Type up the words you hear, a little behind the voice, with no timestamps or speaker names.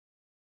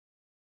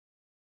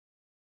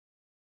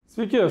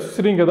Sveiki,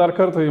 susirinkę dar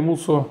kartą į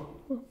mūsų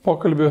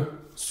pokalbį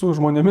su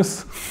žmonėmis.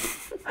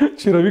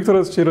 Čia yra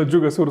Viktoras, čia yra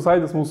Džiugas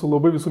Urusaitis, mūsų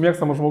labai visų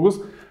mėgstamas žmogus.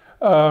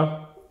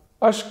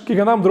 Aš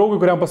kiekvienam draugui,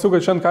 kuriam pasakiau,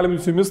 kad šiandien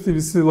kalbinsiu jumis, tai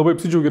visi labai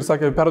apsidžiaugė ir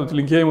sakė perduoti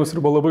linkėjimus ir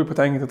buvo labai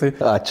patenkinti. Tai...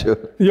 Ačiū.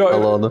 Jo,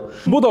 malonu.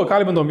 Būdavo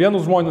kalbindom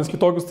vienus žmonės,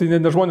 kitokius, tai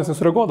ne žmonės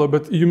nesureaguodavo,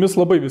 bet jumis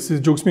labai visi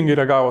džiaugsmingai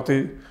reagavo.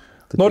 Tai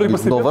noriu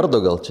pastebėti. Nuo vardo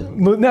gal čia?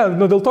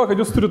 Dėl to, kad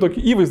jūs turite tokį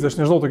įvaizdį, aš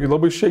nežinau, tokį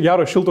labai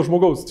gero, šilto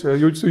žmogaus. Čia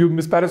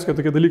jumis perėsukė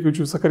tokie dalykai,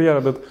 jaučiu visą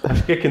karjerą, bet...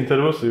 Aš kiek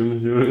interviu su jumis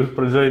žiūriu, jūs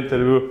pradžioje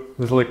interviu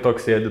vis laik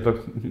toks sėdi,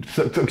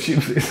 toks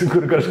šypsais,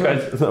 kur kažką,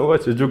 o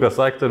čia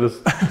Džiugas aktorius.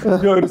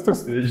 Jo, ir jis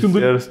toks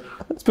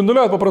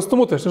spinduliuojat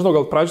paprastumu, tai aš nežinau,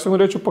 gal pradžioje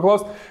norėčiau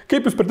paklausti,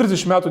 kaip jūs per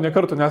 30 metų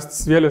nekartų nesate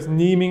svėlęs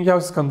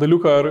neįmingiausią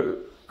skandaliuką ar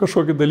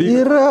kažkokį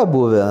dalyką? Yra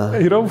buvę.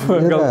 Yra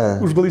buvę,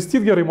 gal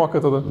užglaistyti gerai moka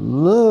tada?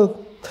 Nu...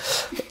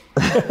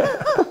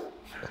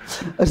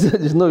 Aš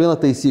žinau vieną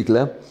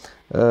taisyklę,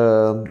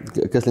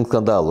 kas link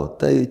skandalų.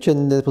 Tai čia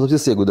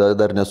nepaslaptis, jeigu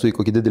dar nesu į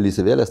kokį didelį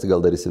įsivėlęs, tai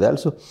gal dar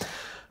įsivelsiu.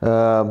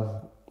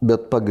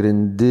 Bet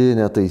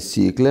pagrindinė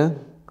taisyklė,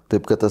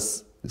 taip kad tas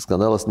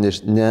skandalas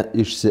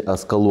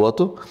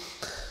neišsiaskaluotų,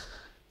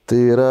 tai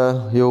yra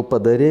jau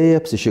padarėjai,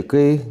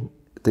 apsišikai,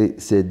 tai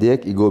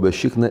sėdėk įgaubę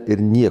šikną ir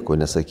nieko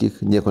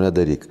nesakyk, nieko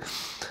nedaryk.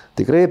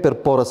 Tikrai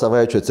per porą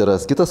savaičių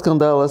atsiras kitas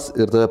skandalas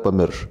ir tave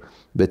pamirš.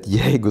 Bet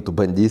jeigu tu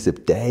bandysi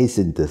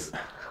teisintis,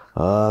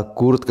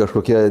 kurt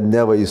kažkokią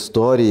neva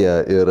istoriją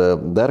ir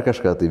dar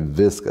kažką, tai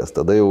viskas.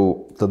 Tada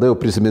jau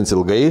prisimins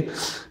ilgai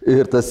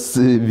ir tas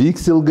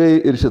vyks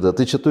ilgai ir šitą.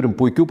 Tai čia turim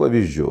puikių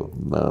pavyzdžių.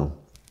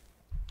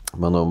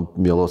 Mano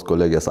mielos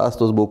kolegės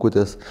Astos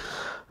Baukutės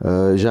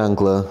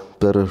ženklą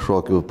per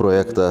šokių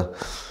projektą,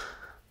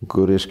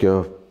 kur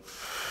reiškia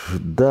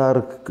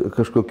dar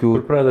kažkokių...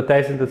 Kur pradeda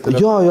teisintis?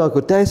 Jo,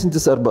 kur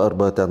teisintis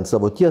arba ten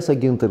savo tiesą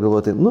ginti ir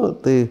galvoti,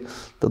 tai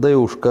tada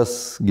jau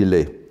užkas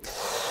giliai.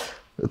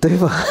 Tai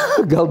va,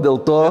 gal dėl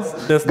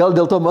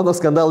to mano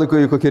skandalai,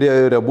 kokie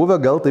yra buvę,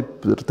 gal taip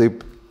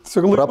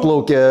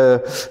praplaukė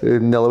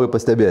nelabai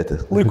pastebėti.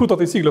 Laiku tą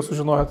taisyklę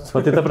sužinojot.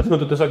 O tai ta prasme,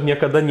 tu tiesiog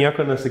niekada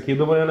nieko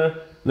nesakydavo, ne?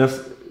 Nes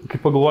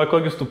kaip pagalvoji,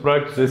 kokius tu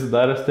projektus esi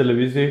daręs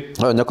televizijai?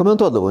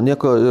 Nekomentuodavau,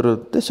 nieko ir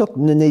tiesiog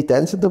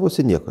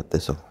neįtensindavosi nieko,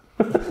 tiesiog.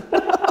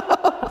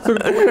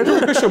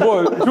 Džiugai,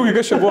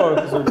 kas čia buvo?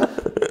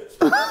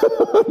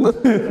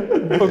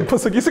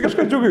 Pasakysi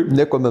kažką Džiugai?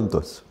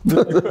 Nekomentuosiu.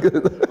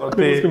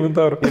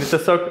 Ir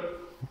tiesiog,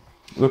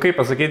 kaip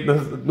pasakyti,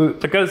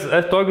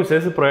 tokius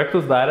esi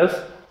projektus daręs,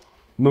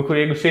 kur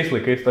jeigu šiais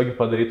laikais tokį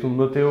padarytum,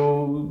 tai jau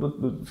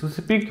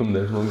susipyktum,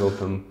 nežinau, gal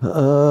ten.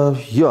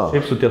 Jo.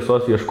 Šiaip su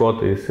tiesos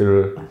ieškotais ir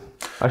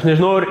aš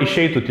nežinau, ar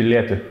išeitų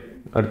tylėti.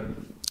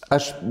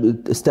 Aš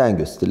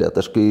stengiuosi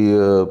tylėti.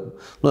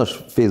 Aš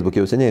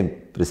Facebook'e jau seniai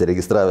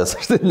prisiregistravęs,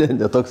 aš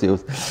ne toks jau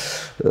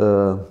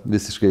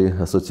visiškai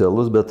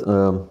asocialus,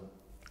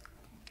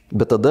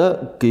 bet tada,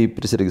 kai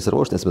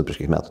prisiregistravau, aš nesimenu prieš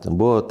kiek metų ten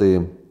buvo, tai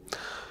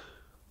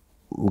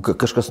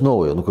kažkas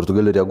naujo, kur tu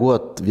gali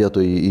reaguoti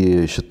vietoj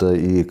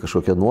į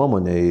kažkokią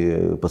nuomonę,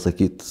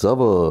 pasakyti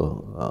savo,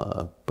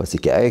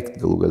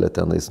 pasikeikti, galų galę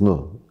tenais,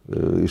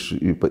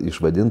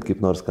 išvadinti kaip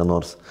nors, ką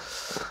nors.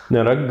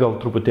 Nėra gal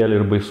truputėlį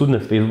ir baisu,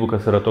 nes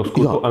Facebookas yra toks,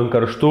 kur tu ant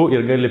karštų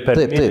ir gali per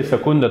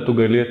milisekundę tu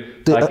gali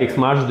tą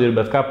keiksmažodį ir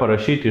bet ką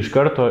parašyti iš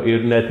karto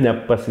ir net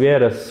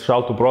nepasvėręs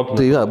šaltų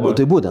protų.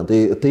 Tai būtent,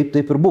 taip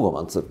ir buvo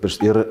man.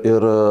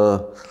 Ir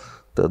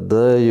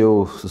tada jau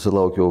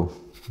susilaukiau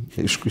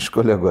iš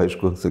kolegų,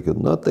 aišku, sakiau,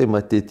 tai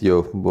matyt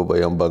jau buvo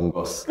jam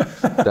bangos.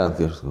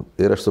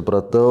 Ir aš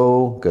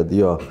supratau, kad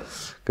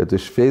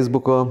iš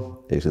Facebooko,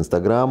 iš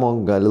Instagramo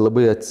gali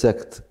labai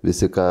atsekti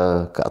visi,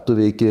 ką tu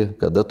veiki,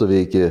 kada tu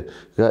veiki.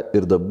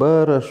 Ir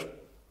dabar aš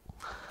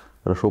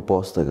rašau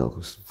postą gal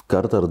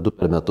kartą ar du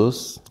per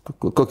metus,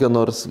 kokią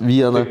nors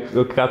vieną.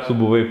 Ką tu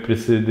buvai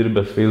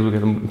prisidirbęs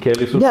Facebook'e,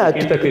 keliais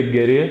užsakyta kaip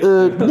geri?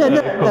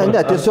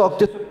 Ne, tiesiog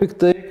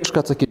piktai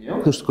kažką atsakinėjau,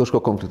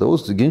 kažko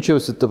konkretaus,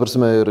 ginčiausi, ta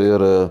prasme,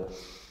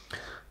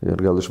 ir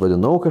gal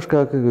išvadinau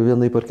kažką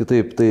vienaip ar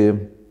kitaip.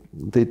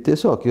 Tai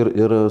tiesiog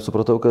ir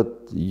supratau, kad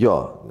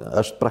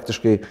aš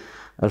praktiškai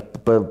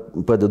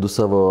padedu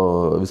savo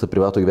visą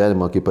privatų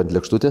gyvenimą kaip ant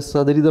lėkštutės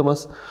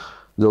darydamas,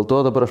 dėl to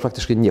dabar aš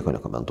faktiškai nieko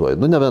nekomentuoju.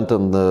 Nebent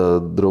ant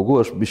draugų,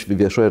 aš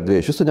viešoje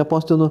erdvėje iš viso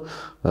nepostinu,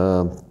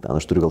 ten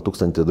aš turiu gal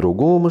 1000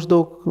 draugų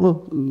maždaug,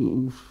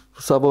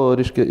 savo,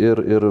 reiškia,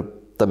 ir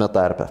tame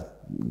tarpe.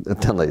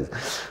 Tenais.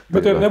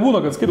 Bet ir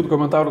nebūna, kad skaitot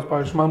komentarus,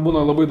 pavyzdžiui, man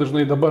būna labai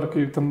dažnai dabar,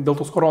 kai dėl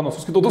tos koronos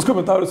suskaitau tos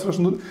komentarus ir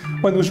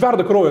man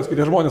užverda kraujas, kai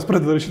tie žmonės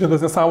pradeda rašyti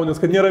tas nesąmonės,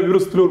 kad nėra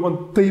virusų ir man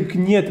taip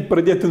knieti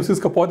pradėti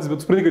viskas kapotis,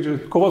 bet supranti, kad čia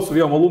kova su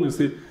vėjo malūnais.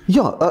 Tai...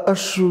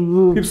 aš...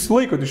 Kaip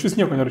susilaikot, iš vis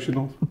nieko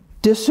nerašydavau?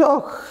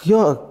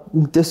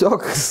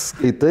 Tiesiog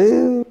skaitai,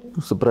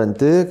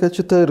 supranti, kad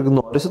šitą ir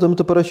norisi tuo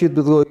metu parašyti,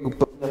 bet jeigu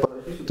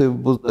neparašysiu, tai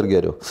bus dar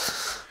geriau.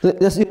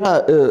 Nes yra...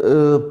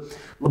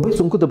 Labai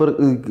sunku dabar,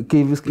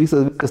 kai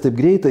viskas taip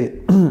greitai,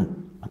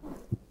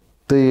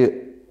 tai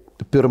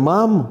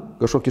pirmam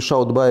kažkokį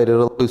šautbairį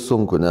yra labai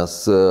sunku, nes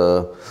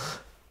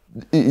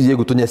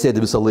jeigu tu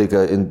nesėdi visą laiką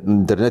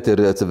internete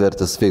ir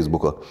atsivertęs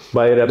Facebook'o.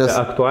 Va ir apie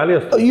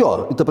aktualijas? Jo,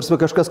 ta prasme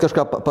kažkas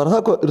kažką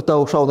parako ir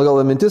tau šauna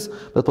galva mintis,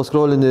 bet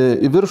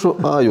paskrolini į viršų,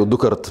 jau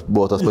 2 kart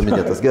buvo tas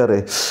paminėtas,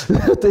 gerai.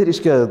 Tai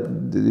reiškia,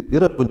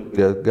 yra žmonių,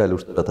 kurie gali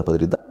už tave tą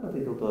padaryti. Tai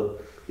dėl to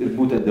ir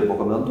būtent ir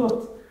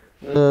pakomentuoti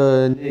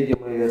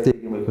neigiamai ir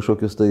teigiamai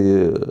kažkokius tai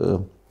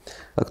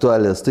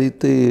aktualijas.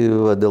 Tai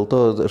va, dėl to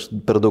aš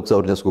per daug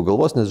savo nesukau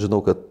galvos, nes žinau,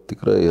 kad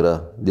tikrai yra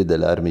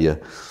didelė armija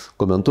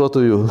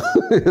komentuotojų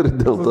ir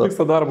dėl to.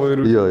 Vyksta darbo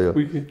ir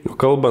puikiai.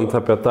 Kalbant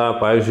apie tą,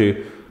 pavyzdžiui,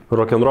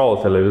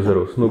 rock'n'roll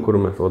televizoriaus, kur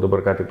mes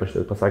dabar ką tik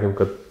pasakėm,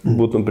 kad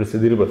būtum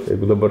prisidirbęs,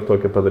 jeigu dabar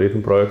tokį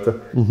padarytum projektą.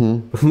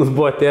 Pas mus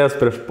buvo atėjęs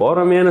prieš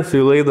porą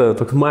mėnesių į laidą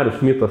toks Marius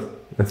Šmitas.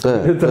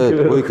 Taip,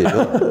 puikiai,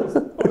 jo.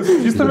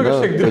 Pažįstame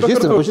kažkiek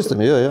dirbti.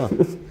 Pažįstame, jo.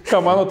 Ką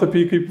manot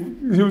apie kaip...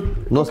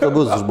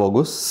 Nuostabus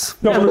žmogus.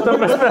 Tai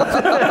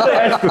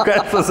aišku, ką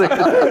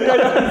pasakyti.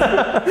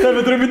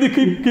 Bet turiu minį,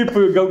 kaip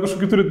gal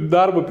kažkokį turi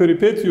darbo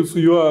peripetijų su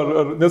juo,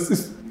 nes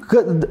jis...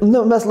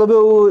 Mes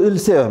labiau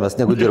ilsėjomės,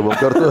 negu dirbom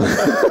kartu.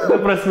 Ta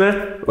prasme,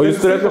 o jūs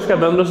turėjote kažką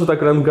bendro su ta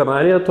Gran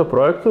Canaria to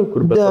projektu,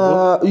 kur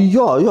Betabu?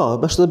 Jo,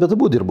 aš tada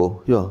Betabu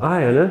dirbau, jo.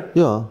 Ne?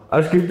 Jo.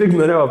 Aš kaip tik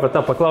norėjau apie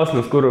tą paklausti,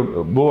 nes kur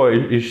buvo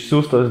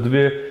išsiųstos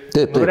 2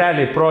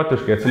 realiai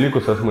protiškai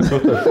atsilikusios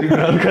mačiutos į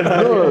Gran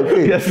Canaria.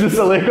 Jas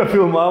visą laiką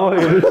filmavo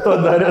ir iš to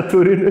darė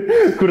turinį,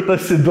 kur ta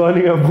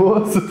Sidonija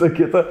buvo su ta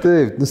kita.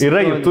 Taip.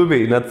 Yra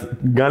YouTube'ai, net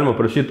galima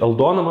prašyti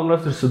Aldona, man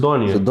ras ir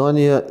Sidonija.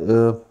 Sidonija...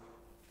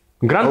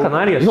 Gran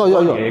Canaria,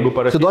 jeigu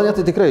parašyti. Sidonija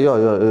tai tikrai, jo,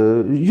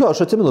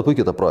 aš atsimenu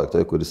puikiai tą projektą,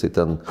 kur jisai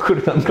ten...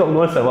 Kur ten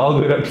kalnuose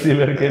valgo ir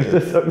apsiverkia ir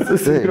tiesiog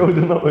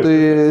susigraudino. Tai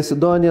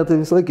Sidonija tai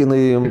visą laiką,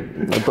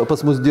 jinai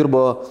pas mus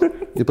dirbo,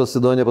 pas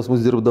Sidonija pas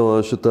mus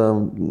dirbdavo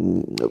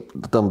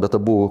tam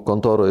Betabu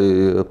kontoroj,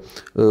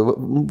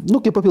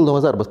 kaip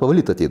papildomas darbas,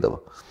 pavalyt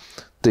ateidavo.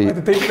 Tai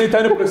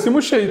ten ir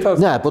prasimušė į tas?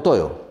 Ne, po to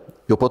jau.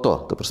 Jau po to,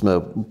 ta prasme,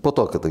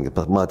 kadangi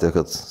matė,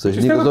 kad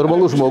sąžiningas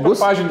normalus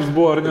žmogus. Pažintis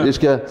buvo, ar ne?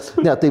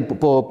 Ne, tai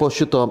po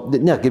šito,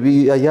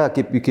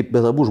 kaip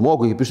Betabu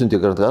žmogui, kaip išsiuntė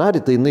Gran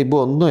Canaria, tai jinai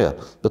buvo nuėjo.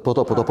 Bet po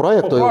to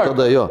projekto jau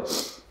tada jo.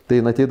 Tai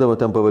ateidavo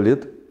ten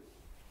pavalyt.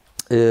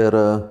 Ir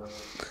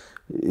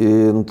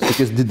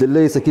tokiais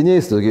dideliais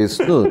sakiniais, tokiais,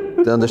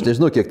 ten aš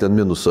nežinau, kiek ten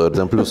minuso, ar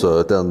ten pliuso,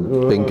 ten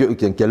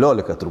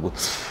 15 turbūt.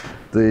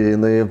 Tai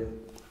jinai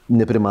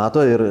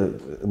neprimato ir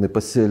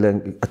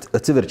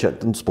atsiverčia,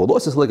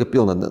 spaudos visą laiką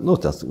pilna,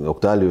 ten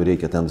aktualijų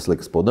reikia, ten visą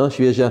laiką spauda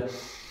šviežia,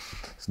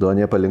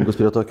 Sidonija palinkus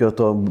prie tokio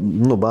to,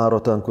 baro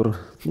ten, kur,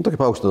 tokio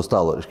paaukštino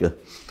stalo, reiškia.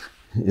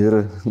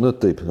 Ir,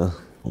 taip,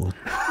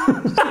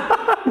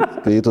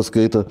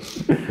 skaito,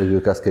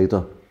 žiūrėjau, ką skaito,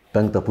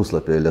 5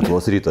 puslapį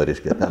Lietuvos ryto,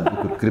 reiškia, ten,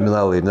 kur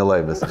kriminalai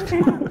nelaimės, reiškia.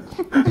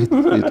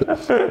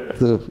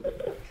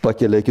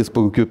 Pakelia akis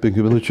po kokių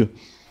 5 minučių.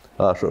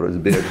 Ašaros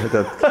bėga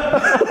ten.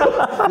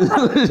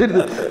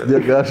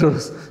 Dėka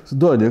ašaros.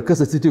 Sidonija,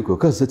 kas atsitiko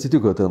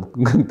ten?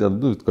 Ten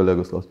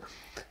kolegos klausė.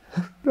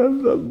 Ten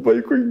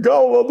vaikui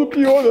galvą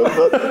nupjovė.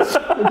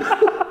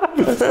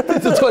 Tai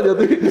Sidonija,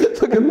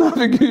 tai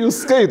nafigi jūs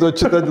skaito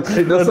šitą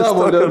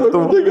nesąmonę.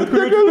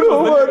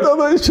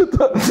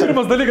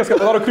 Pirmas dalykas,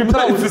 kad daro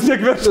kriminalus, vis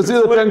tiek verčia.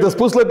 5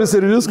 puslapis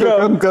ir viską,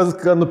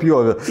 ką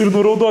nupjovė. Ir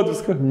nuraudot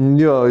viską.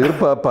 Jo, ir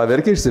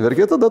paverkė,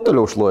 išsiverkė, tada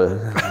toliau šluoja.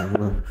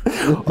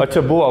 O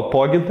čia buvo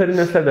po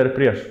gintarinėse dar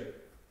prieš?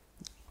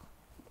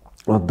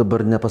 O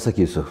dabar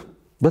nepasakysiu.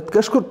 Bet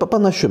kažkur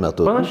panašiu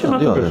metu.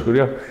 Kažkur,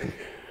 jo.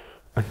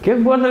 Kiek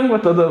buvo lengva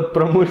tada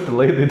pramušti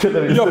laidai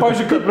televizijos? Jo,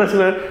 pavyzdžiui, kaip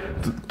prasme,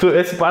 tu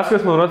esi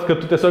pasakojęs, man rodos, kad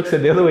tu tiesiog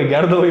sėdėdavai,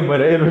 gerdavai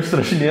bare ir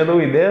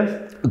užsirašinėdavai idėjas?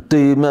 Tai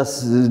mes,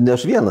 ne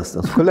aš vienas,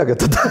 nes kolega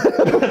tada.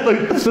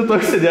 Tu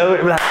toks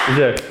sėdėdavai,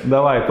 žiūrėk,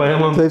 davai,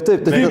 paėmam.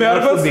 Taip. Dvi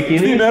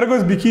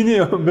mergos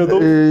bikinėje, bet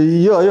daug.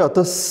 Jo,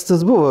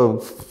 tas buvo.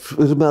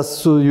 Ir mes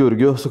su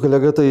Jurgiu, su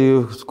kolega, tai,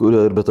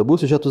 kurio ir Betabu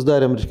siužetus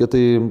darėm, reiškia,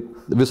 tai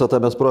visą tą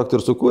mes projektą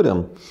ir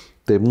sukūrėm.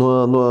 Taip,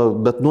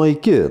 bet nuo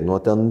iki, nuo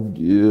ten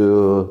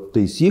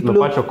taisyklių.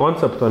 Nuo pačio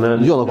koncepto, ne?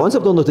 Jo, nuo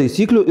koncepto, nuo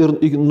taisyklių ir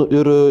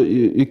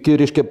iki,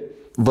 reiškia,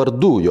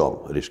 vardų jom,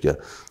 reiškia.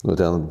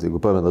 Ten,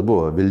 jeigu pamenat,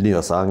 buvo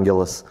Vilnijos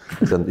angelas,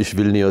 ten iš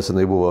Vilnijos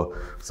jinai buvo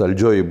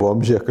Saldžioji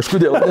bombžė,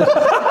 kažkodėl.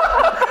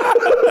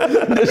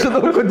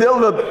 Nežinau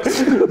kodėl,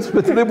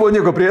 bet jinai buvo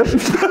nieko prieš.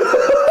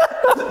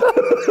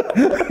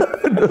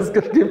 Nes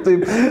kažkaip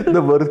taip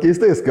dabar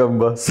keistai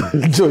skamba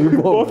Saldžioji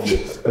bombžė.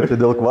 Čia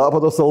dėl kvapo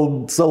to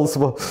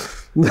salsvo.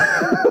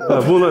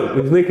 Būna,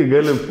 žinai, kai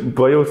gali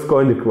pajaust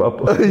skonį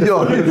kvapą.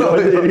 Jo,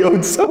 jau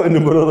skonį,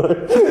 brona.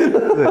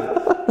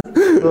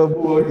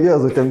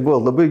 Jėzu, ten buvo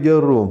labai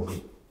gerų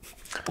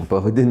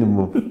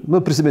pavadinimų.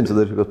 Prisiminsiu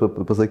dar,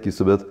 kad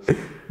pasakysiu,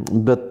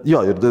 bet jo,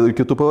 ir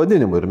kitų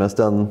pavadinimų. Ir mes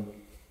ten,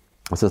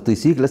 visas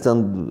taisyklės, ten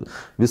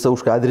visą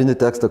užkadrinį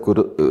tekstą,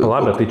 kur...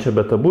 Labė, tai čia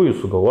Betabu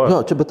jūs sugalvojo? Jo,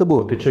 čia Betabu.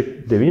 Tai čia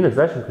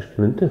 90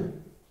 kažkilinti?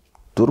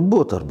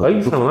 Turbūt, arba...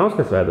 Algis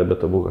Ramanauskas vedė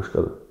Betabu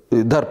kažkada?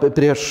 Dar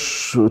prieš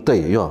tai,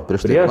 jo,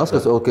 prieš tai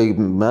Ramanauskas, o kai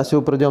mes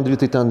jau pradėjom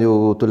daryti, tai ten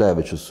jau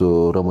Tulevičius su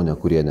Ramūne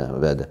Kurienė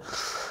vedė.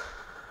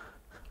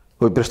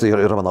 O prieš tai ir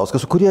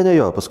Ramanauskas su Kurienė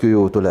jo, paskui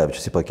jau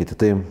Tulevičius įpakeitė.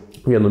 Tai...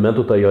 Vienu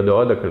metu tą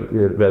juodę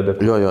ir vedė.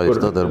 Jo, ir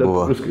tada dar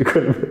buvo.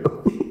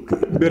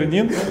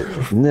 Bernin?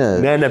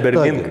 Ne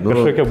Bernin.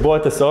 Kažkokia buvo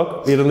tiesiog.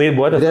 Ir jinai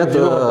buvo tiesiog.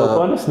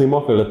 Balkonis, jinai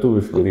moka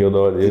lietuviškai ir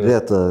juodę.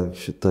 Greta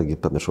šitągi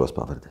pamiršos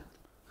pavardę.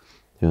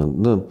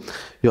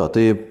 Jo,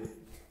 tai...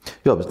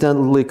 Jo, ten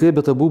laikai,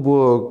 bet abu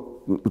buvo...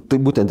 Tai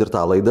būtent ir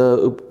tą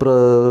laidą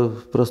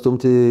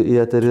prastumti į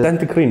eterį. Ten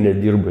tikrai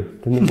nedirbai,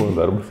 ten nebuvo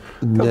darbas.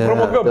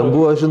 Ten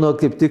buvo, žinau,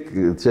 kaip tik,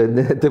 čia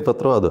ne, taip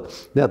atrodo.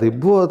 Ne, tai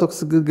buvo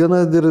toks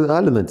gana ir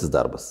alinantis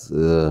darbas.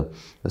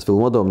 Mes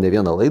filmuodavom ne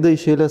vieną laidą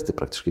iš eilės, tai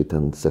praktiškai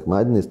ten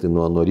sekmadieniais, tai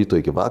nuo ryto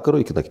iki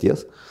vakaro, iki nakties.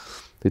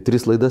 Tai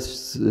 3 laidas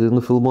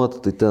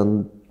nufilmuoti, tai ten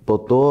po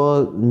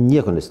to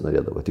nieko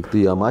nesinorėdavo, tik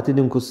tai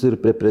amatininkus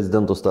ir prie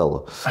prezidento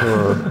stalo.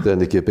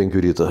 Ten iki 5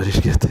 ryto,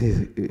 reiškia. Tai...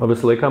 O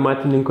visą laiką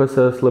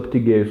amatininkose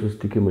slapti gėjų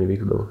susitikimai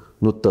vykdavo?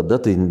 Nu, tada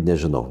tai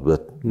nežinau,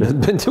 bet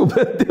bent jau.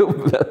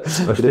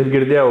 Aš taip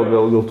girdėjau,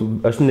 gal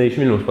aš ne iš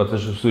Vilniaus pats,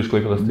 aš esu iš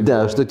Klaipėdos. Ne,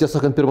 aš tai tiesą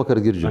sakant pirmą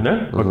kartą girdžiu. Ne?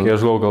 Kokie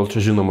aš gal čia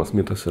žinomas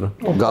mitas yra.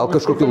 Gal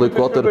kažkokiu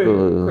laikotarpiu.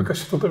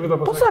 Kas šitą tavitą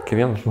pasakė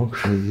vienas žmogus.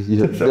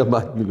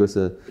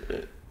 Amatininkose.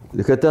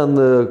 Kad ten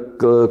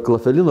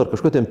klafelino ar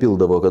kažko ten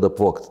pildavo, kada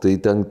pvokt, tai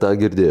ten tą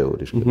girdėjau,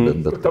 reiškia.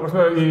 Ta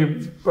prasme, į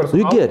personalą?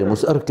 Į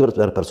gėrimus, ar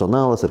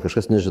personalas, ar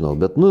kažkas nežinau,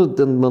 bet,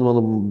 ten mano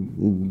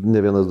ne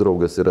vienas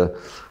draugas yra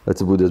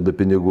atsibūdęs be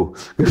pinigų.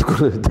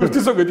 Kur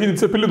tiesiog gadinį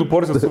cepelinų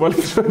porciją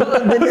suvalgyti.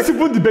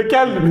 Atsibūdi be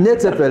kelnių. Ne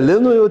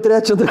cepelinų jau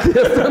 3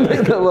 nakties ten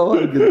negalvo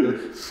valgyti.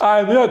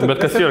 Bet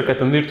kas yra, kad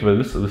ten dirbtume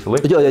visą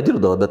laiką? Jo, jie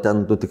dirbdavo, bet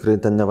ten tikrai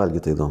ten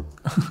nevalgyti įdomu.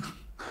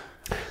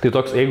 Tai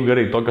toks, jeigu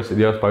gerai, tokios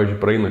idėjos, pavyzdžiui,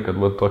 praeina, kad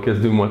tokias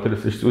 2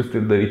 moteris išsiųsti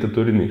ir daryti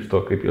turinį iš to,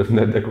 kaip jos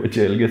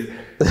neadekvačiai elgėsi.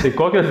 Tai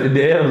kokios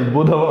idėjos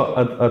būdavo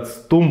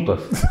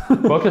atstumtos?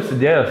 Kokios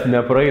idėjos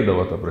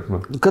nepraeidavo, ta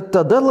prasme? Kad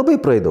tada labai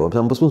praeidavo.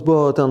 Ten pas mus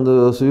buvo ten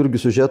su Jurgiu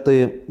siužetai,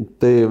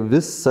 tai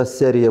visa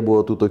serija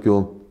buvo tų tokių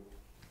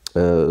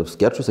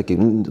skečų,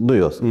 sakykime,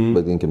 jos,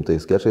 vadinkim tai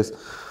skečais,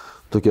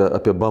 tokie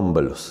apie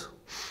bambalius.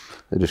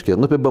 Reiškia,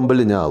 apie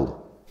bambalinį alų.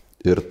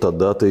 Ir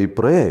tada tai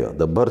praėjo.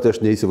 Dabar tai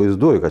aš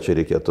neįsivaizduoju, kad čia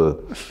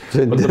reikėtų. O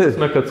ta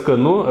prasme, kad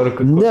skanu?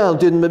 Ne,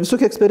 tai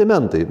visokie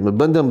eksperimentai.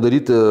 Bandėm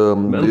daryti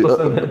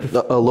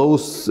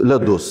alaus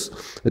ledus.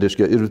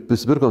 Reiškia, ir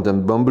prisipirkom ten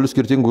bambalių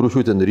skirtingų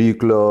rūšių, ten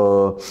ryklio,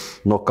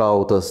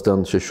 nokautas,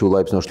 ten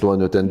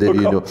 6,8, ten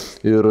 9.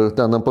 Ir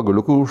ten ant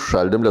pagaliukų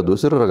šaldėm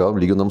ledus ir ragavom,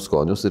 lyginom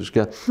skonius.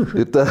 Reiškia,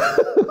 ir to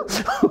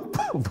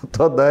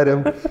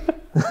darėm.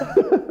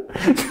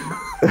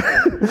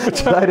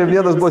 Darėm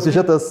vienas buvo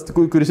siužetas,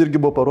 kuris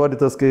irgi buvo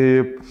parodytas, kai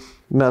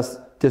mes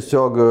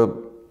tiesiog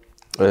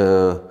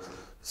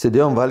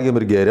sėdėjom, valgėm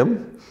ir gėrėm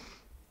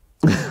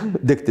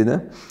degtinę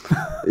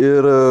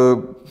ir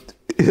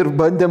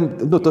bandėm,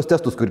 tos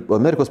testus, kur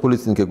Amerikos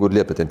policininkai, kur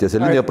liepė ten tiesia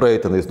linija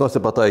praeitinais, nosi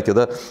pataikė,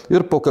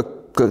 ir po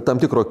tam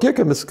tikro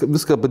kiekio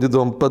viską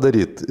bandydom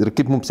padaryti. Ir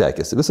kaip mums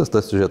sekėsi, visas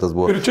tas siužetas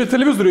buvo. Ir čia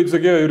televizoriai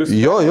sakėjo, ir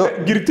jo.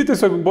 Girti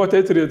tiesiog buvo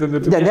eterija.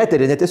 Ne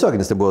eterija,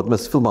 netiesioginis tai buvo,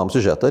 mes filmavom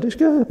siužetą,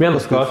 reiškia.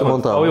 Vienas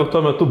klausimas, o jau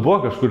tuo metu buvo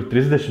kažkur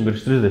 30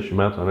 virš 30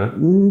 metų, ne?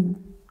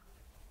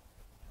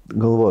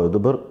 Galvoju,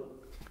 dabar.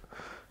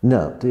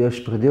 Ne, tai aš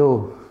pradėjau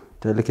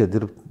telekė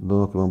dirbti,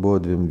 kai man buvo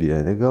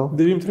 21 gal.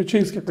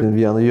 93 kiek.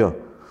 21, jo.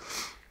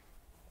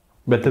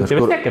 Bet ten vis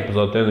tiek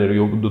epizodų ten ir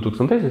jau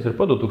 2000-aisiais ir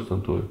po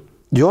 2000-ųjų.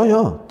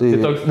 Jo. Tai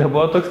toks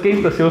nebuvo toks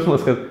keistas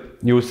jausmas, kad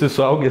jau esi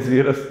suaugęs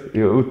vyras,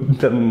 jau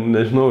ten,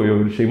 nežinau,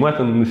 jau šeima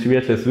ten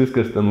nušviečęs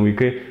viskas, ten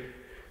vaikai.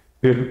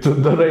 Ir tu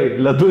darai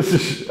ledus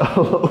iš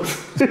alaus.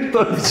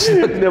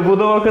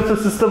 Nebūdavo, kad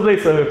susistabdai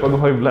savai,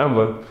 pagalvoji,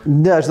 blemba.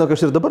 Ne, aš žinau,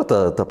 aš ir dabar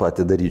tą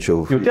patį daryčiau.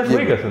 Jau ties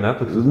vaikas, ne?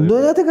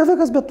 Ne tik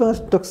vaikas, bet aš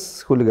toks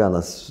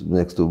huliganas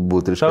mėgstu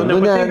būti. Tau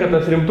nepatinka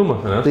tas rimtumas,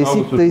 ne?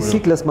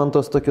 Taisyklės man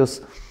tos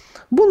tokios...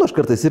 Būna aš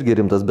kartais irgi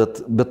rimtas,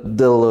 bet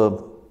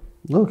dėl...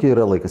 kai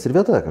yra laikas ir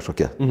vieta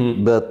kažkokia.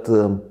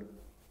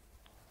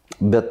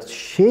 Bet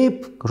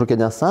šiaip kažkokia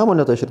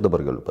nesąmonė, tai aš ir dabar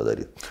galiu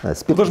padaryti.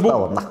 Spirtas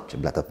tavo, čia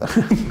blėta per.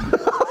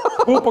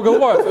 Buvau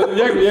pagalvojęs,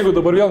 jeigu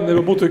dabar vėl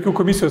nebebūtų jokių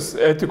komisijos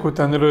etikų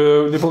ten ir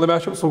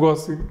nepilnamečių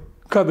apsaugos,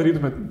 ką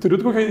darytumėt? Turit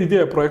kokią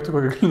idėją projektų,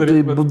 kokią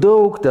darytumėt? Tai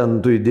daug ten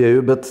tų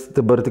idėjų, bet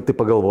dabar tik tai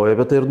pagalvoju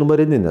apie tai ir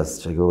numarini, nes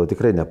čia galvoju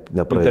tikrai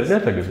nepraeis.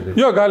 Internetą gali.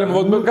 Jo,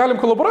 galim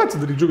kolaboraciją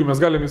daryti,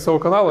 džiugiamės, galim į savo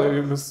kanalą,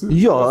 jumis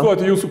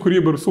suoti jūsų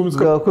kūrybą ir su mumis.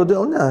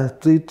 Kodėl ne?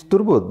 Tai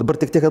turbūt, dabar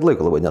tik tiek, kad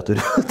laiko labai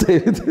neturiu. Tai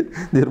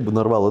dirbu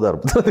normalų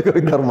darbą.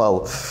 Normalų.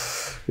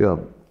 Jo.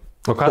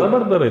 O ką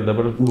dabar darai?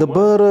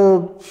 Dabar,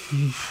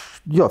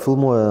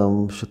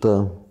 filmuojam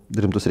šitą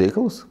rimtus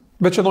reikalus.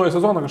 Bet čia naują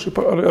sezoną kažkaip,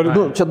 ar...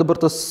 Čia dabar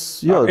tas,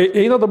 jo.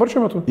 Eina dabar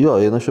šiuo metu? Jo,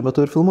 eina šiuo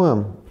metu ir filmuojam.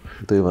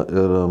 Tai va,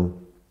 ir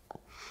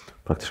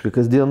praktiškai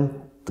kasdien,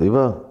 tai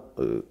va,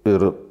 ir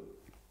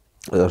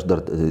aš dar,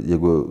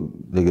 jeigu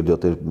negirdėjau,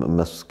 tai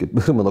mes, kaip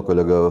mano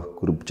kolega,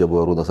 kur čia buvo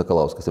Arūnas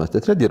Sakalauskas, mes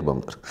teatre dirbam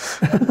dar.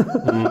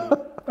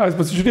 Jūs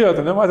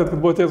pasižiūrėjote, nematėt, kad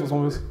buvo atėjęs pas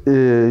mumis?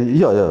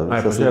 Jo,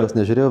 visas laikas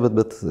nežiūrėjau,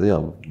 bet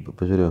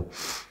pažiūrėjau.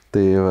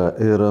 Tai va,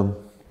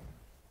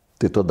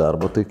 Tai to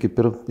darbo tai kaip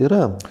ir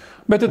yra.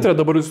 Bet tai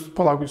dabar jūs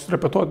palaukit, jūs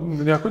repetuot,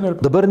 nieko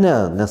nerepetuot? Dabar ne,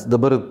 nes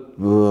dabar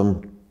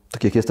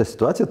tokia keista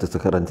situacija,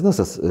 tai karantinas,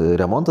 tas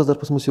remontas dar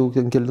pas mus jau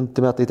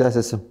kelinti metai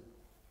tęsiasi.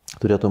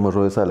 Turėtų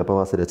mažoji salė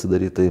pavasarį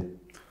atsidaryti,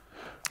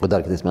 o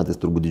dar kitais metais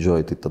turbūt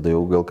didžioji, tai tada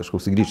jau gal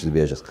kažkoks grįžtis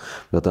Vėžės.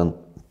 Bet ten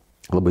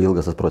labai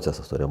ilgas tas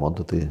procesas to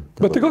remonto.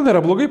 Bet tai gal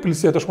nėra blogai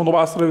pilsėti, aš manau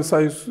vasarą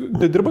visai, jūs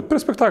dirbat prie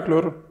spektaklio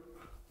ar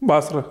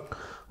vasarą?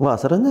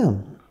 Vasarą ne.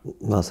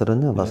 Vasarą.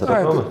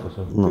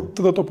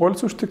 Tada to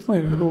poilsio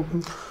užtiknai.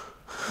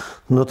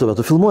 Nu,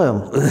 tu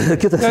filmuojam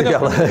kitą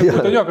serialą.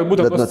 Kad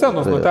būtent nuo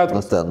scenos, nuo teatro.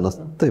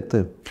 Taip.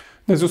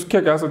 Nes jūs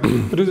kiek esate?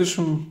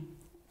 30...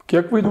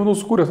 Kiek vaidmenų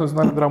sukūręs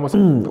nacionalinį dramos?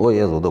 O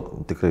Jėzau,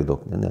 tikrai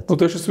daug. Ne. Nu,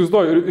 tai aš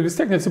įsivaizduoju, ir vis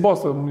tiek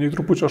neatsibosta, nei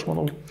trupučio, aš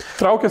manau.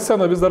 Traukia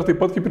sceną vis dar taip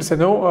pat kaip ir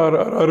seniau,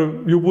 ar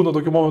jau būna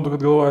tokių momentų,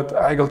 kad galvojat,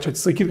 gal čia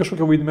atsisakyti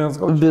kažkokio vaidmens?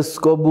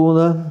 Visko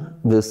būna.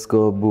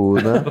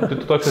 Tai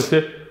tu toks esi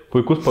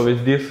puikus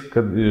pavyzdys,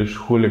 kad iš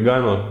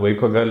huligano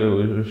vaiko gali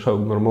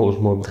išaugti normalų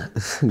žmogų.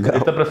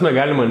 Tai ta prasme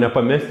galima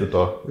nepamesti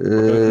to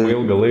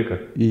ilgą laiką.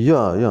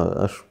 Jo,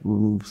 aš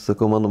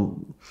sakau, mano...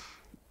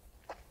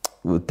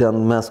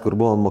 Ten mes, kur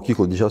buvom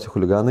mokyklų didžiausi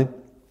huliganai,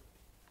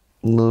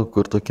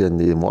 kur tokie,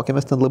 nei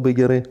mokėmės ten labai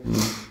gerai,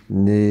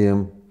 nei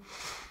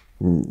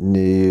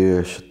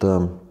šitą...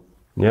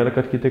 Nėra,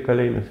 kad kiti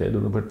kalėjime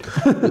sėdė dabar.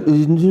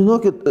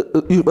 Žinokit,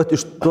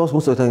 iš tos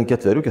mūsų ten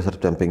 4 ar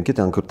ten 5,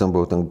 ten, kur ten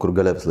buvo, ten, kur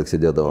gale vis laik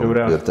sėdėdavo.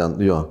 Ir ten,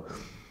 jo.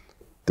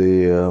 Tai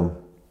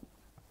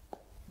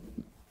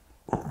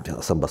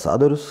vienas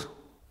ambasadorius,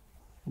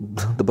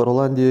 dabar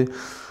Olandijai.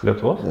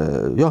 Lietuvos?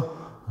 Jo.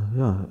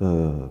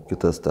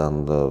 Kitas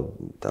ten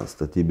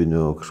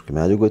statybinių kažkokių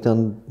medžiagų,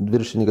 ten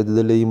viršininkas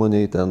didelė įmonė,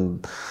 ten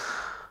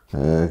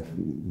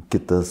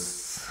kitas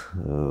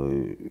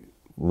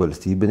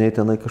valstybiniai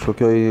tenai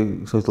kažkokioj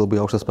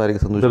labai aukštas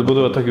pareigas. Bet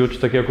būdavo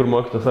tokie, kur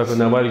mokytas sako,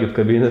 nevalgyt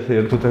kabinėse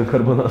ir tu ten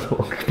karbonatą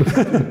valgyt.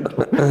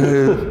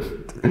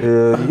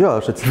 Jo,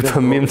 aš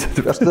atsimenu.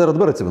 Aš tai ir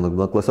dabar atsimenu.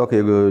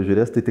 Klasiokai, jeigu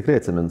žiūrės, tai tikrai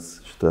atsimins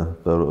šitą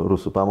per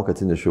rusų pamoką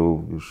atsinešiau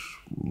iš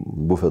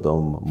bufeto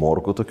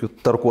morkų tokių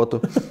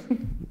tarkuotų.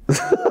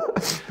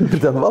 Ir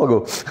ten valgau.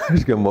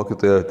 Aiškiai,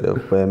 mokytoja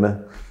paėmė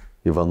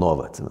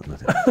Ivanovą, atsimenu.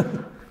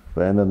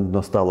 Paėmė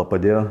nuo stalo,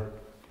 padėjo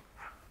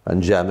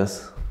ant žemės.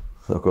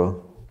 Sako,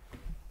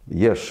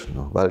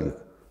 valgyk.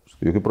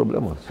 Jokių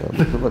problemų.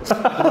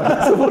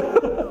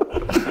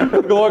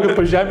 Galvoju, kad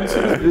pažeminsiu.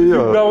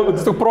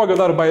 Tas tik proga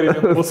dar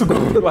bairinė. Mūsų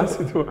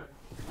klasė.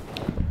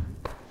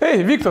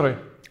 Ei, Viktorai.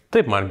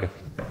 Taip, Margi.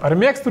 Ar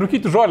mėgsti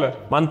rūkyti žolę?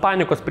 Man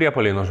panikos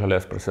priepuoliai nuo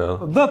žolės prasideda.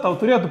 Tada tau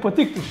turėtų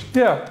patikti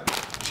šitie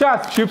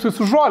čias čipsai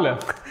su žolė.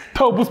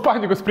 Tau bus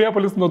panikos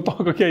priepuolis nuo to,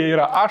 kokie jie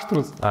yra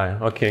aštrus. Ai,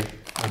 okei.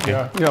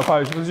 Jo,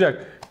 pavyzdžiui,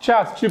 žiūrėk.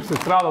 Čias čipsai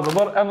atsirado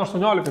dabar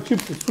N18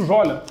 čipsai su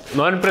žolė.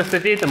 Norim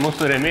pristatyti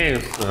mūsų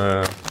rėmėjus.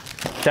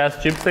 Čias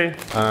čipsai,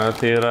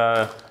 tai yra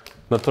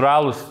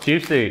natūralūs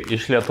čipsai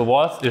iš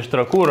Lietuvos, iš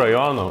Trakų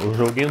rajono,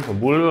 užaugintų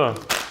bulvių.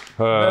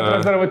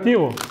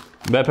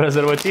 Be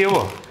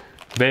prezervatyvų.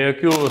 Be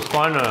jokių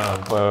skonio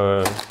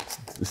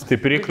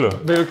stipriklių.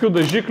 Be jokių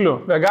dažiklių.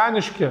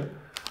 Veganiški.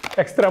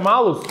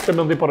 Ekstremalūs, kaip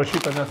man tai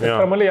parašyta, nes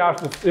ekstremaliai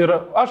aštrus. Ir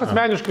aš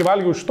asmeniškai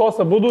valgiau iš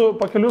tos abudu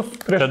pakelius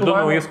prieš filmavimą. Tai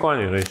 2 nauji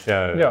skoniai yra iš čia.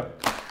 Ja.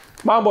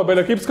 Man buvo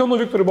belia kaip skanu,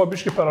 Viktorui buvo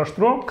biškai per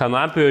aštru.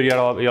 Kanapių ir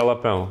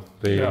jalapeno.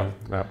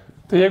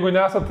 Tai jeigu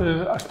nesat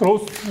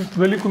aštraus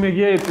dalykų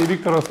mėgėjai, tai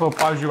Viktoras,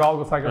 pavyzdžiui,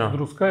 valgo, sakė, su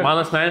druska. Man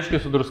asmeniškai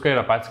su druska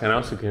yra pats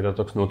skaniausias, kai yra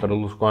toks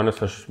neutralus skonis,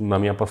 aš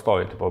namie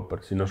pastoviai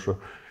parsinešu.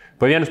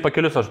 Pavienius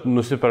pakelius aš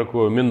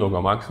nusiperku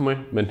Mindaugo Maksimai,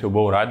 bent jau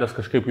buvau radęs,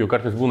 kažkaip jų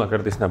kartais būna,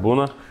 kartais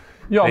nebūna.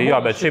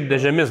 Bet šiaip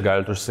dėžėmis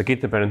galite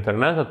užsakyti per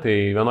internetą,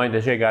 tai vienoje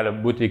dėžėje gali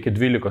būti iki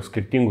 12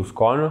 skirtingų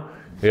skonių.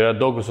 Yra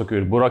daug visokių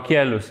ir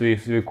burokėlių,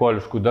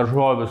 sveikuoliškų,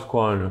 daržovių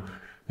skonių,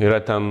 yra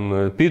ten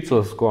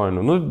picos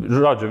skonių.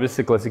 Žodžiu,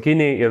 visi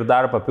klasikiniai ir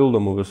dar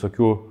papildomų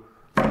visokių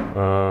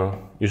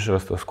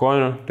išrastų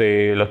skonių. Tai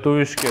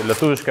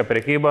lietuviška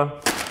prekyba,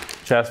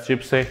 čias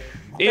čipsai.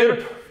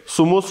 Ir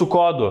su mūsų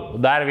kodu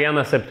dar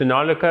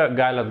 117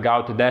 galite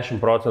gauti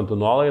 10%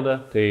 nuolaidą,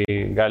 tai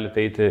galite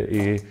eiti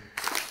į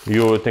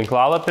jų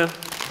tinklalapį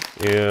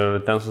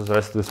ir ten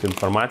susirasti visą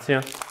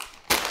informaciją.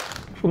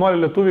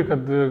 Šaunuoliai lietuviai,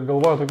 kad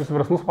galvoja tokius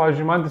verslus,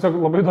 pavyzdžiui, man tiesiog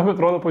labai įdomi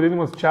atrodo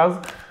pavadinimas čiaz.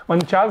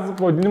 Man čiaz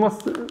pavadinimas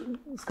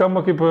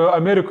skamba kaip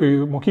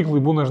Amerikoje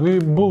mokyklai būna, žinai,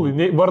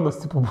 bulai, vardas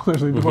tipo būna,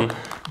 žinai,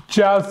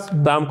 čiaz.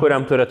 Tam,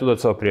 kuriam turėtų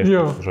duoti savo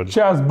priešą.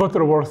 Čiaz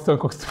Butterworth,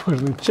 ten koks tipo,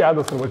 žinai,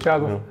 čiadas arba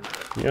čiazas.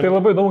 Tai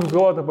labai įdomu, kad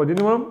galvojate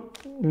pavadinimą,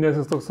 nes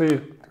jis toksai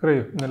tikrai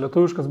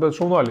nelietuviškas, bet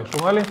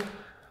šaunuoliai.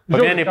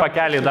 Pavieniai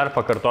pakeliai dar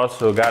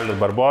pakartosiu, gali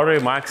Barborai,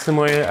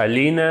 Maksimui,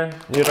 Alyne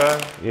yra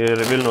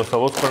ir Vilniaus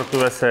alaus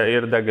parduotuvėse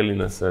ir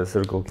degalinėse,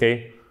 Circle K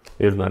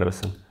ir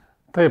Narvėse.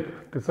 Taip,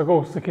 tai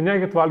sakau,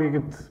 sakinėkit,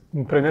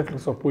 valgykit prie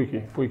Netflixo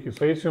puikiai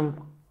sueisiu jums.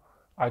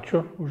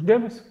 Ačiū už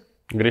dėmesį.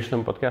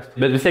 Grįžtam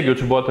podcast'ą. Bet vis tiek jau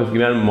čia buvo tas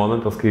gyvenimo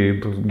momentas, kai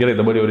gerai,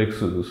 dabar jau reikia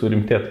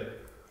surimtėti.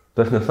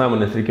 Tas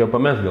nesąmonės reikėjo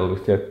pamest gal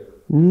vis tiek.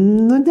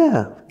 Ne.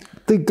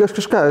 Tai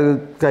kažką,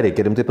 ką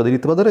reikia rimtai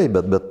padaryti, padarai,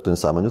 bet tų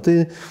nesąmonių tai...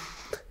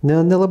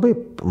 Nelabai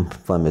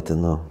pametė,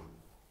 nu.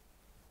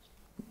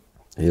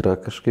 Yra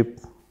kažkaip...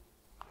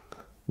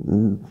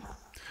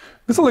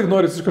 Visą laiką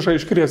norisi kažką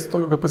iškrėsti,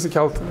 tokio, kad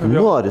pasikelti.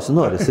 Norisi.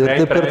 Ir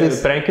taip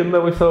kartais...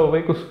 Prenkindavai savo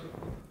vaikus?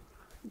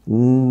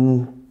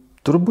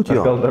 Turbūt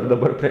jo. Gal dar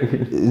dabar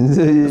prenkinti?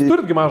 Jūs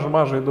turitgi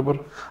mažai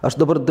dabar? Aš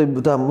dabar,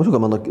 tą mažiuką,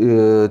 mano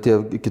tie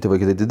kiti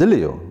vaikai tai dideli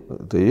jau.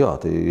 Tai jo,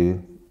 tai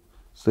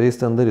su jais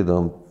ten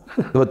darydavom.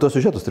 Va, tuos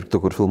siužetus,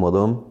 kur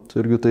filmuodavom, su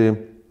irgi tai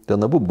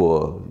ten abu buvo.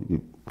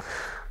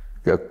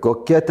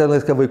 Kokie ten,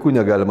 ką vaikų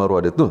negalima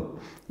rodyti.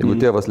 Nu, jeigu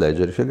tėvas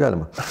leidžia, ir čia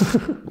galima.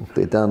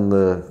 Tai ten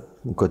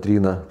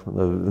Kotryna,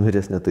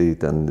 vyresnė, tai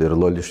ten ir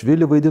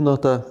Lolišvilį vaidino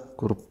tą,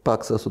 kur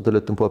Paksą su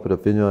Dalėtim popierio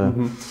apvinioja.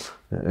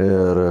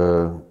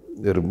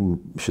 Ir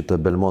šitą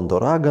Belmonto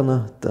raganą,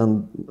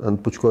 ten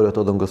ant Pučkorio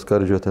atodangos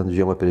skardžio, ten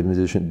žiemą prie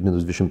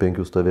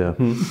 -25 stovėjo.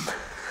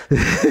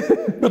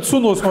 Bet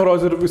sūnus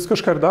Marozė ir vis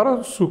kažką daro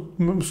su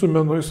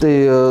menu? Tai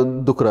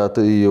dukra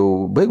tai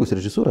jau baigus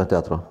režisūrą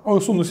teatro. O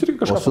sūnus irgi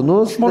kažką?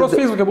 Sūnus... Marozė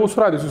Facebook'e buvau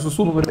suradęs jūsų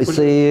sūnų.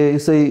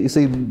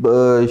 Jisai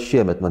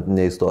šiemet man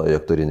neįstojo į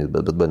aktorinį,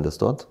 bet bandė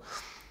stot.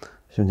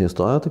 Šiemet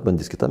neįstojo, tai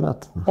bandys kitą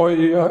metą. O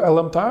į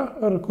LMT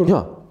ar kur?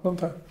 Jo.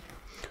 LMT.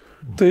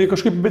 Tai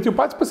kažkaip, bet jau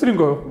pats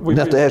pasirinko vaikai?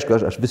 Ne, tai aišku,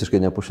 aš visiškai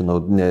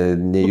nepušinau,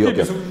 nei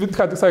jokio. Kaip jūs,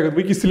 ką tik sakė, kad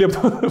vaikystį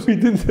lieptų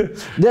vaidinti?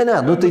 Ne,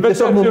 nu tai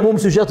tiesiog mums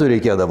siužetų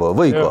reikėdavo,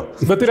 vaiko.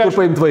 Bet tai reiškia...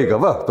 Paimt vaiką,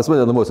 va, pas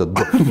mane namuose.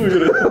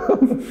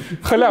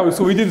 Haliavai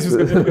suvaidins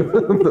viską.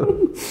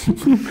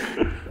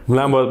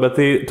 Lembo, bet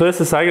tai tu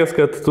esi sakęs,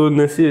 kad tu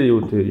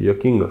nesijauti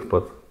juokingas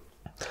pats.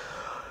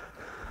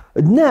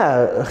 Ne,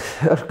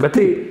 aš...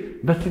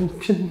 Bet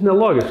čia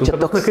nelogiška.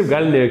 Kaip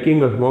gali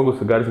nejuokingas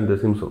žmogus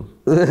įgarsinti Simpsons?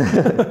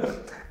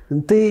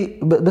 Tai,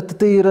 bet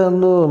tai yra,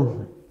 nu...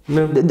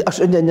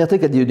 Aš ne tai,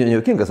 kad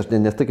nejuokingas, aš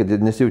ne tai, kad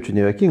nesijaučiu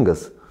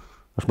nejuokingas.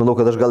 Aš manau,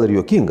 kad aš gal ir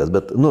juokingas,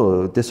 bet, nu,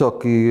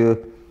 tiesiog...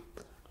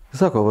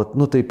 Sako, va,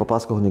 nu tai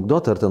papasako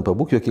anekdotą, ar ten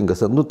pabūk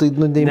juokingas, nu tai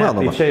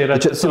neįmanoma. Ne, tai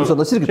čia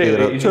Simpsonas irgi tai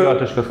yra. Čia yra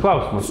idiotiškas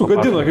klausimas.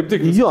 Sugadina, kaip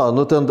tik. Jo,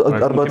 nu ten,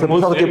 arba...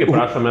 Mūsų irgi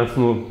prašom,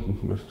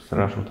 mes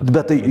rašom.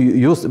 Bet tai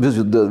jūs vis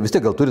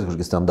tiek gal turite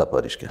kažkokį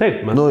stand-upą, reiškia. Taip.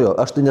 Nu jo,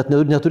 aš tai net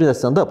neturite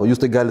stand-upą, jūs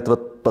tai galite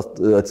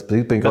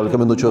atsipirkti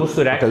 15 minučių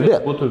mūsų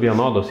reakcijos būtų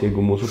vienodos, jeigu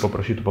mūsų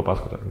paprašytų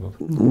papasakoti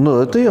anekdotą. Nu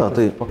tai jo,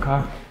 tai...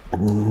 Ką?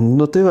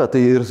 Nu tai va,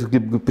 tai ir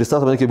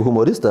pristato mane kaip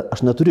humoristą,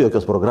 aš neturiu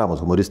jokios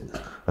programos humoristinės.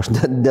 Aš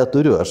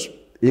neturiu,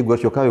 jeigu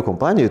aš juokauju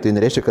kompanijoje, tai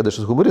nereiškia, kad aš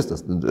esu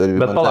humoristas.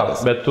 Bet palauk,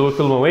 bet tu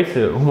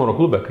filmavaisi humoro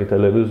klube, kai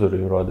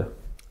televizoriui rodė.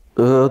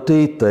 Tai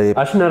taip.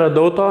 Aš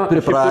neradau to.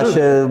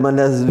 Priprašė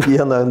manęs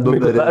vieną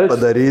numerį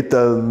padaryti.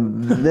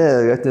 Ne,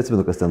 aš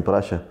neatsimenu, kas ten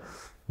prašė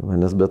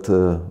manęs, bet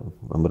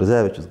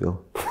Ambrazevičius gal.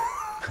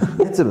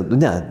 Neatsimenu,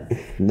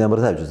 ne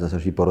Ambrazevičius, nes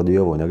aš jį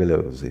parodijavau,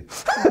 negalėjau visai.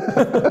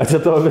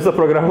 Čia tavo visą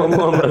programą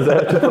buvo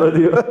Ambrazevičius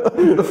parodijavau.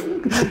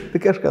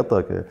 Tai kažką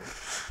tokio.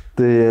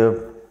 Tai...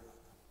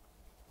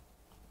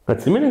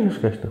 Atsimeni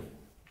kažką šitą?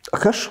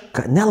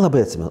 Kažką,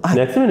 nelabai atsimenu.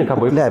 Neatsimeni, ką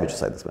buvai?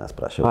 Levičius Aidas manęs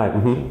prašė.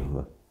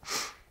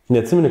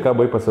 Neatsimeni, ką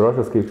buvai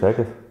pasiruošęs, kaip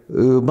sekės?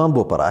 Man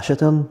buvo parašę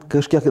ten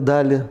kažkiek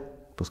dalį,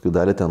 paskui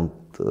dalį ten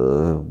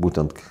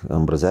būtent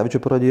Ambrazevičių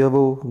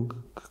parodijavau,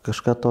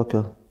 kažką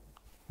tokio.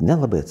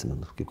 Nelabai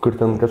atsimenu. Kur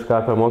ten kažką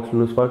apie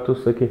mokslinius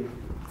faktus sakė?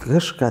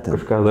 Kažką ten.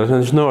 Kažką,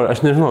 aš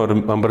nežinau, ar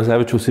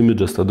Ambrazevičiaus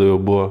imidžas tada jau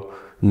buvo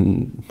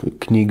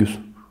knygius.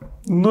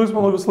 Nu, jis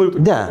manau visą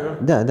laiką. Ne.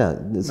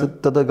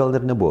 Tada gal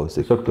ir nebuvo.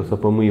 Tiesiog tas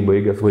apamai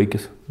baigęs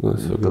vaikis.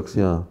 Toks,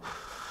 jo.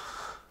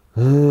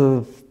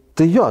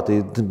 Tai jo,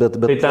 bet...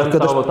 Tai ten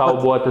tau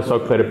buvo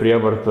tiesiog per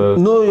prievartą.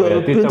 Nu, jo,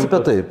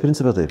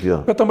 principė taip, jo.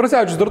 Bet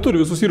Ambrazevičius dar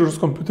turi visus įrašus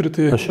kompiuterį,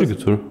 tai... Aš irgi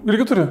turiu.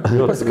 Irgi turi?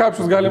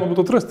 Pasikapšius galima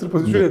būtų atrasti ir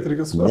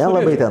pasižiūrėti.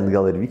 Nelabai ten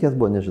gal ir vykęs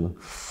buvo, nežinau.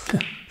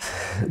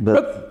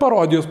 Bet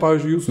parodijos,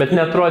 pavyzdžiui, jūsų... Bet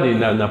netrodė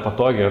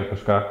nepatogiai ar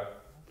kažką.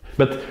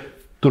 Bet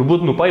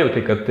turbūt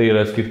nupajautai, kad tai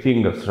yra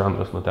skirtingas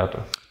žanras nuo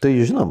teatro. Tai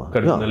žinoma.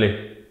 Kardinaliai.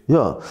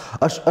 Jo.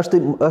 Aš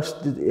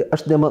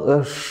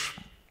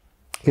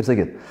kaip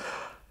sakyt,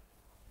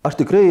 aš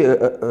tikrai,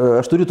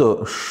 aš turiu to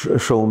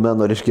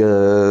šaumeno, reiškia,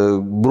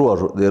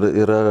 bruožų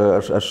ir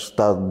aš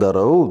tą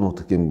darau, nu,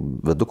 takim,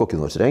 vedu kokį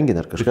nors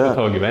renginį ar kažką.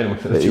 Tai tavo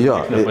gyvenimas. Jo,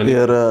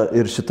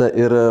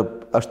 ir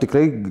aš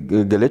tikrai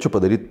galėčiau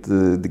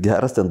padaryti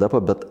gerą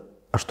stand-upą, bet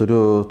aš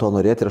turiu to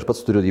norėti ir aš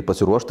pats turiu jį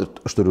pasiruošti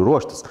ir aš turiu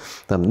ruoštis.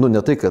 Tam, nu,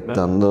 ne tai, kad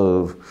ten,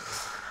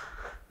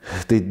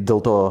 tai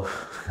dėl to,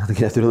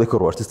 kai neturiu laiko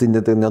ruoštis, tai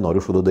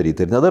nenoriu šūdo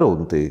daryti ir nedarau.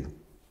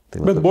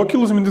 Bet buvo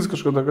kilus mintis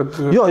kažkada, kad...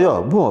 Jo,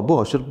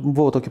 buvo. Aš ir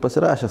buvau tokį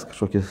pasirašęs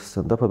kažkokį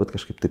stand-upą, bet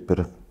kažkaip taip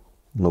ir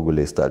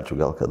nuguliai stalčių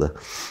gal kada.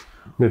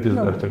 Bet jis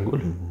dar ten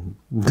guli.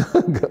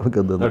 Gal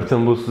kada. Ar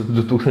ten bus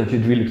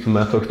 2012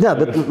 metų? Ne,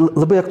 bet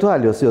labai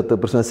aktualijos, jo, ta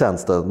prasme,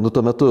 sensta. Nu,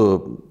 tuo metu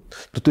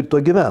tu turi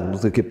to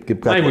gyventi. Nu,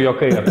 kaip Na, jeigu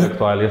jokai apie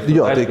aktualijas,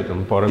 jo, aišku,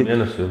 ten porą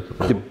mėnesių.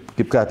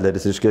 Kaip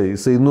Katleris,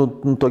 jisai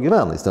to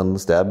gyvena, jis ten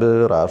stebi,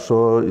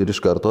 rašo ir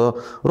iš karto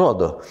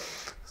rodo.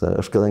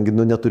 Aš kadangi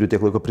neturiu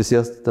tiek laiko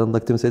prisėsti, ten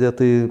naktim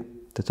sėdėti,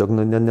 tai tiesiog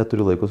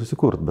neturiu laiko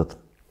susikurti, bet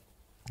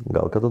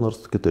gal kada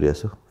nors kai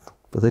turėsiu,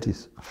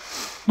 padarysiu.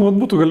 Nu,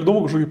 būtų gal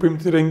įdomu kažkokį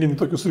paimti renginį,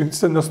 tokius rinkti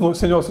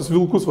seniosius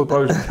vilkus, va,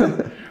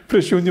 pavyzdžiui,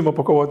 prieš jaunimą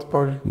pakovoti,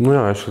 pavyzdžiui. Nu,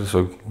 jo, aišku,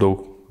 tiesiog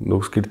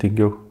daug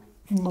skirtingiau.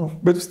 Nu,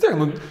 bet vis tiek,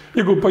 nu,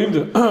 jeigu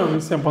paimti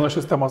visiems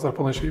panašias temas ar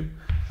panašiai.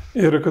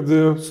 Ir kad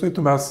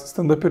sueitų mes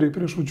stand-uperiai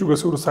prieš Džiugą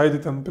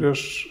Siaurusaitį ten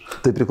prieš...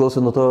 Tai priklauso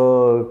nuo to,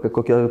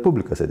 kokia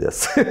publika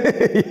sėdės.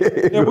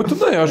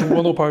 Nebūtinai, aš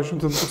manau,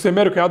 pavyzdžiui,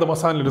 Amerikoje Adamas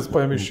Sandleris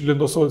paėmė iš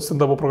Lindos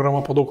stand-upo programą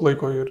po daug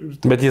laiko.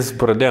 Bet jis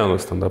pradėjo nuo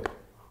stand-up.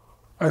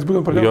 A, jis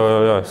būtent pradėjo?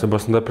 Jo, jis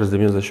buvo stand-uperis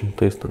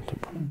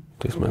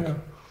 90-tais metais.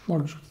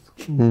 Logiškai.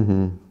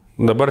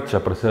 Dabar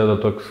čia prasideda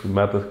toks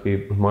metas,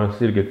 kai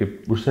žmonės irgi kaip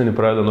užsienį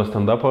pradeda nuo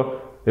stand-upo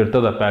ir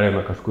tada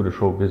perėmė kažkur į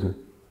show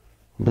business.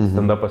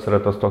 Stand-upas yra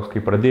tas toks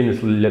kaip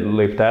pradinis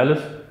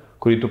laiptelis,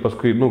 kurį tu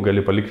paskui,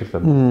 gali palikti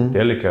ten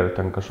telikę ar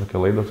ten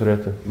kažkokią laidą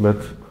turėti. Bet,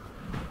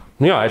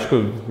 jo, aišku,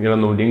 yra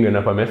naudinga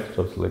nepamesti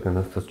to visą laiką,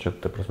 nes tas čia,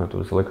 tai prasme,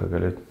 tu visą laiką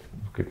gali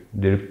kaip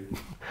dirbti.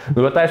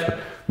 Bet aišku,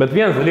 bet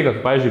vienas dalykas,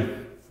 pavyzdžiui,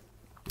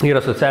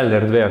 yra socialinė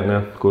erdvė, ar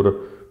ne, kur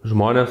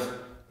žmonės,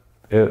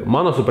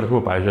 mano supratimu,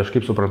 pavyzdžiui, aš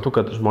kaip suprantu,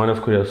 kad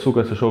žmonės, kurie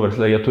sukasi šou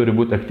versle, jie turi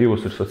būti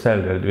aktyvūs ir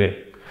socialinė erdvė.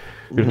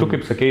 Ir tu,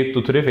 kaip sakei, tu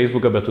turi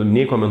Facebooką, bet tu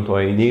nei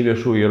komentuoji, nei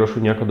viešų įrašų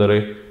nieko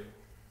darai.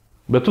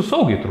 Bet tu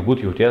saugiai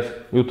turbūt jauties.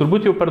 Jau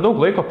turbūt jau per daug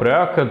laiko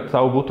praėjo, kad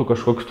tau būtų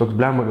kažkoks toks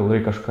blema, gal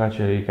reikia kažką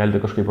čia įkelti,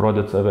 kažkaip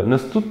rodyti save.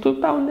 Nes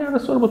tau nėra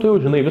svarbu, tu jau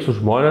žinai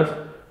visus žmonės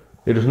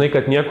ir žinai,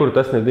 kad niekur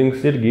tas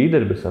nedings irgi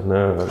įdirbis, ar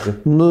ne?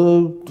 Nu,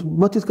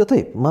 matyt, kad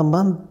taip.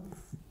 Man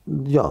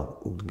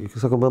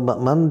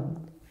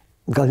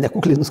gal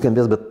nekukliai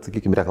nuskambės, bet,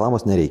 sakykime,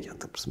 reklamos nereikia.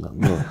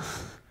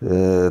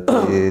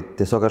 Tai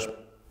tiesiog aš...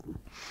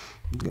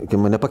 Kai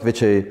mane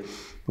pakviečia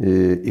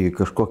į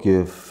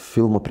kažkokį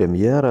filmo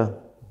premjerą,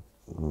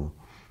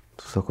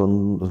 sako,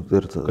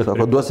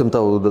 duosim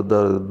tau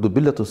 2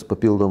 bilietus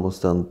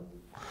papildomus ten,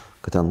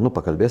 kad ten,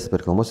 pakalbėsi,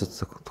 reklamuosi,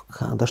 sako,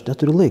 aš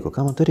neturiu laiko,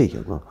 ką man to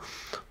reikia?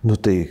 Nu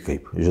tai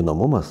kaip,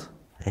 žinomumas?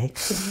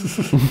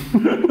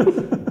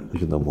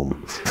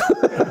 Žinomumas.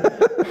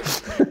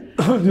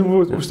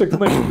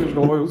 Užtektinai, aš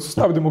galvoju,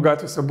 sustabdymų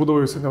gatvėse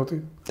būdavo jūs seniau.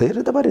 Tai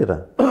ir dabar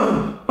yra.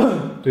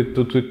 Tai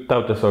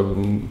tau tiesiog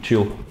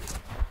chill.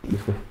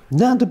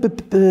 Ne, tu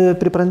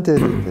pripranti,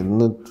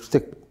 tai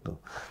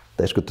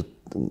aišku,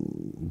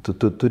 tu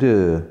turi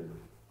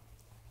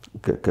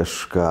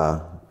kažką,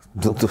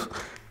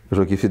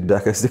 kažkokį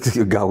feedbacką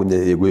gauni,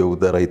 jeigu jau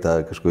darai tą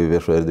kažkokį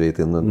viešo erdvėje,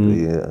 tai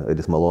ar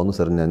jis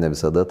malonus ar ne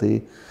visada,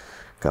 tai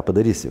ką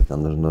padarysi, ten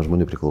nuo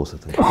žmonių priklauso.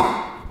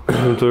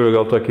 Turiu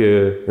gal tokį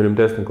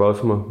rimtesnį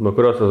klausimą, nuo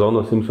kurio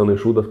sezono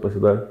Simpsonai šūdas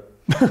pasidarė?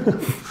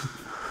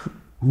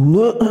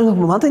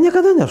 Man tai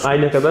niekada nešu. Ai,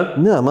 niekada?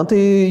 Ne, man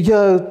tai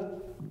jie...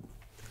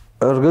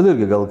 Aš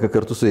gal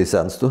kartu su jais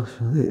senstu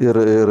ir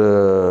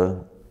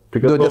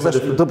nes aš,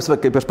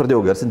 kaip aš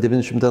pradėjau garsinti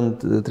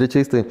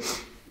 93,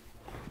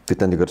 tai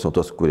ten įgarsino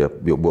tos, kurie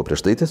jau buvo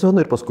prieš tai tiesiog,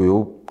 ir paskui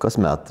jau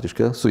kasmet,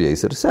 reiškia, su jais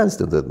ir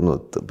sensti. Ta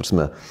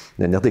prasme,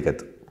 ne tai,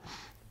 kad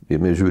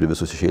žiūri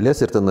visus iš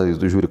eilės ir ten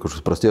žiūri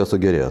kažkas prastėjo, su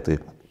gerėjo. Tai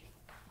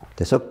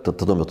tiesiog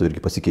tada metu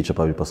irgi pasikeičia,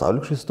 pavyzdžiui,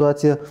 pasaulio kažkokia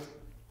situacija.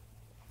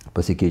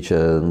 Pasikeičia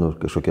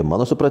kažkokia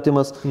mano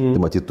supratimas, tai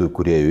matytų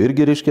kūrėjų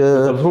irgi, reiškia...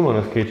 Tas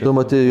humoras keičiasi. Tu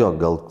matai, jo,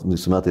 gal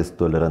su metais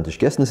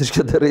tolerantiškesnis,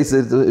 reiškia, darais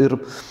ir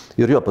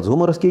jo, pats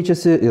humoras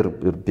keičiasi ir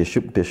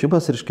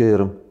piešimas, reiškia,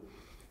 ir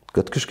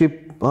kad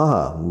kažkaip,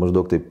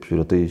 maždaug taip,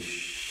 tai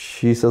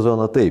šį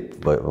sezoną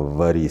taip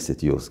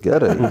varysit jūs,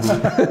 gerai.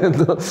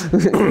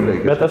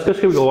 Bet aš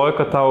kažkaip galvoju,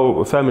 kad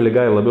tau Family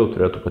Guy labiau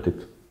turėtų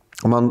patikti.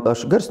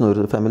 Aš garsinu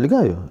ir Family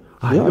Guy.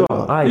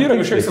 Yra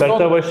kažkiek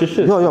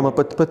sezoną. Jo, man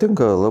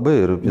patinka labai.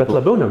 Bet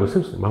labiau negu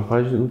Simpsonai, man,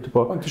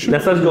 pavyzdžiui,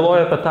 nes aš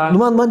galvoju apie tą...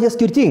 Man jie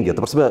skirtingi,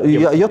 ta prasme,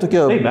 jie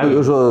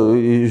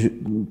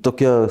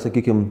tokie,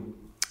 sakykime,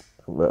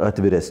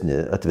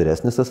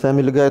 atviresnis tas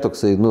Family Guy,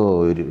 toksai,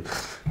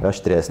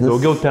 aštresnis.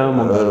 Daugiau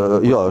temų.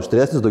 Jo,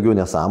 aštresnis, daugiau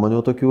nesąmonių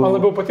tokių. Man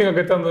labiau patinka,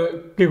 kad ten,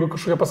 jeigu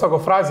kažkokia pasako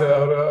frazę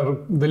ar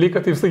dalyką,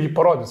 tai vis laik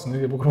parodys.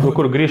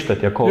 Kur grįžta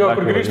tie callback. Jo,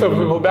 kur grįžta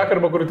callback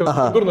arba kur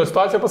durno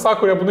situaciją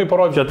pasako, kurie būnai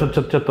parodys.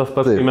 Čia tas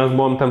pats, kai mes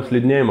buvom tam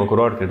slidinėjimo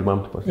kurortė ir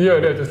man taip pasakė. Jo,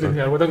 tas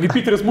slidinėjimo. Arba ten, kai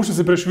Piteris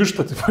mušėsi prieš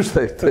vištą,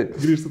 tai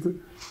grįžta.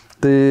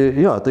 Tai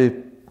jo, tai...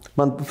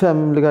 Man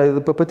Family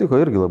Guy patiko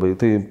irgi labai,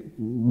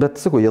 bet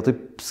sakau, jie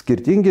taip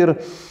skirtingi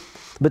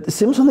bet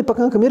Simpsonai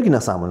pakankamai irgi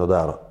nesąmonių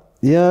daro.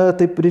 Jie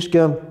taip,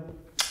 reiškia,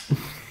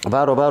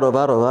 varo,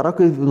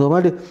 kai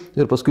normaliai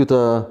ir paskui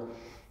tą,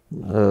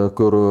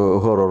 kur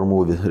horror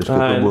movie, reiškia,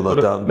 kur būna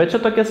ten. Bet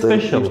čia tokia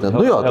special.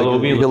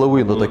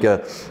 Halloween tokia.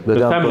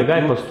 Bet Family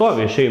Guy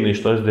pastovi išeina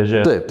iš tos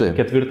dėžės. Taip.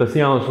 4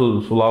 sieną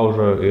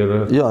sulaužo ir...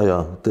 Jo,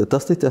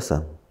 tas tai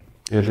tiesa.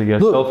 Ir jie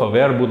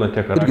self-aware būna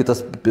tie karai. Irgi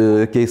tas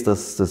keistas,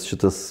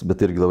 šitas,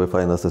 bet irgi labai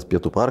fainas tas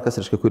Pietų parkas,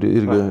 reiškia, kur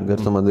irgi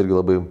garso man irgi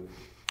labai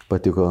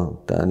patiko,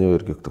 ten jau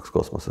irgi toks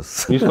kosmosas.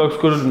 Jis toks,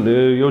 kur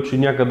jaučiu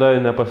niekada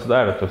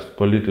nepasidarė toks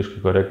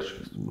politiškai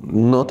korektiškas.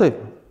 Taip.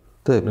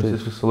 Nes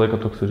jis visą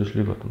laiką toks ir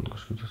išliko tam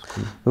kažkaip.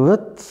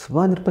 Bet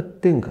man ir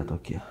patinka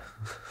tokie.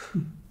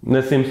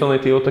 Nes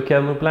Simpsonai tai jau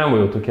tokie,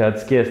 plemų, jau tokie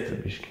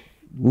atskėsti, biški.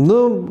 Nu,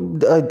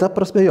 ta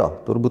prasme jo,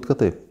 turbūt, kad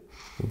taip.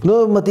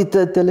 Nu, matyt,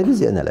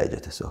 televizija neleidžia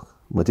tiesiog.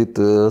 Matyt,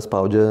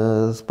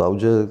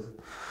 spaudžia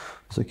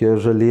visokie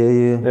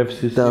žalieji,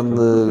 FCC, ten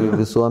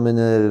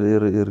visuomenė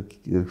ir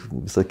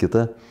visa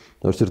kita.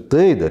 Nors ir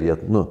tai dar jie,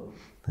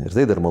 ir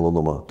tai dar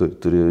malonumą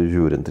turi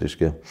žiūrint,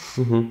 reiškia.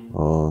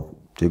 O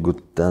jeigu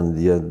ten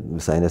jie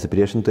visai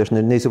nesipriešintų, tai aš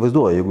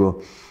neįsivaizduoju, jeigu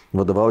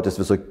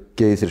vadovautis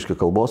visokiais, reiškia,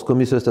 kalbos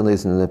komisijos,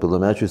 tenais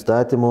nepilnamečių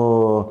įstatymų,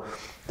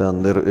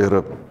 ten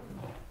ir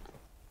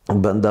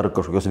bent dar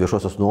kažkokios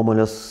viešosios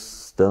nuomonės,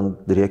 ten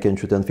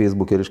rėkiančių ten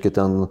Facebook'e, reiškia,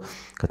 ten,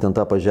 kad ten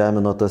tą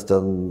pažemino, tas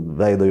ten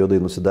veidą juodai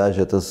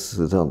nusidažė, tas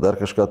ten dar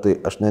kažką, tai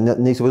aš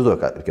neįsivaizduoju,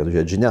 ką reikėtų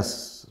žiūrėti, žinias.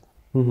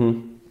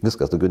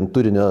 Viskas, tokio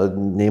turinio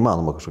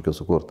neįmanoma kažkokio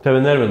sukurti.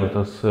 Tave nervina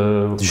tas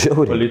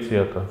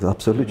policija.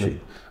 Absoliučiai.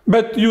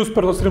 Bet jūs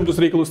per tos rimtus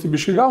reikalus taip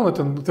iškai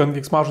gaunate, ten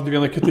keiksmažodį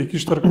vieną kitą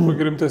įkištą ar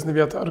kažkokią rimtesnį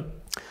vietą?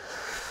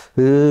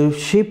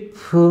 Šiaip...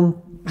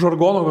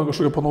 Žargono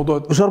kažkokią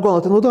panaudoti? Žargono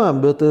tai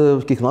naudojam, bet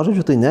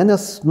keiksmažodžių tai ne,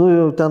 nes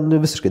ten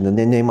visiškai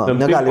neįmanoma,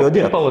 negali jo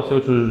dėti. Pimpalas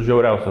jaučiu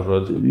žiauriausią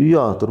žodį.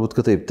 Jo, turbūt,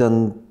 kad taip.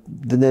 Ten,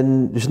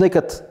 žinai,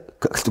 kad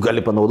tu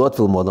gali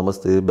panaudoti filmuodamas,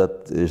 tai,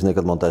 bet žinai,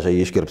 kad montažą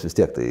jį iškirps vis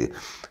tiek. Tai,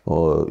 o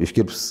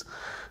iškirps,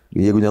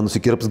 jeigu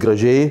nenusikirps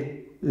gražiai,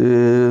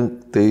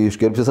 tai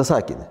iškirps visą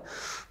sakinį.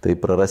 Tai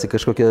prarasi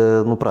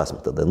kažkokią prasmę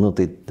tada.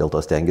 Tai dėl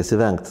to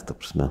stengiasi vengti.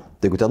 Tai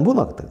jeigu ten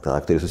būna, tai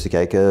aktoriai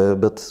susikeikia,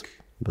 bet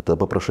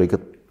paprašai,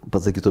 kad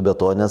pasakytų be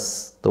to, nes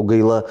tau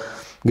gaila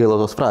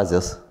tos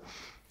frazės,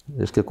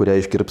 kurią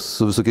iškirps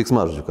su visų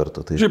keiksmažodžių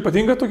kartu. Tai... Šiaip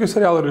patinka tokį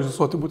serialą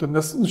režisuoti būtent,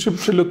 nes šiaip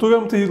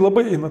lietuviam tai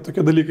labai eina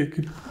tokie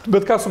dalykai,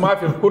 bet ką su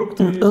mafija, kurk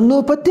tai...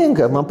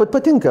 Patinka, man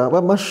patinka.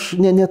 Aš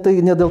ne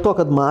dėl to,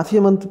 kad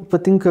mafija, man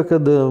patinka,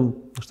 kad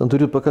aš ten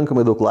turiu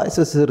pakankamai daug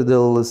laisvės ir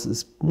dėl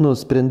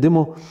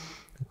sprendimų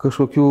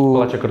kažkokių...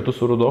 Čia kartu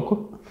su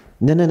Rudoku?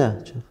 Ne,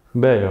 čia.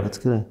 Be jo.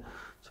 Atskirai.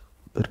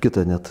 Per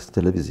kitą net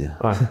televiziją.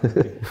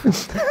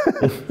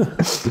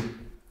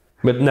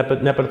 Bet ne per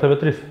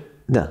TV3?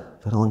 Ne,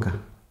 per LNK.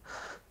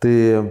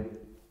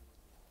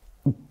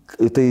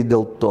 Tai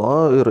dėl to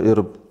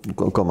ir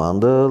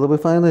komanda labai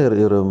faina,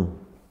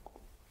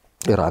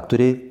 ir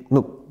aktoriai.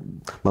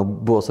 Man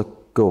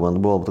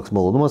buvo toks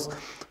malonumas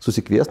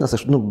susikvies, nes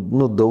aš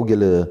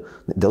daugelį,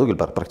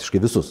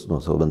 praktiškai visus,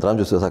 savo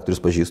bendramžius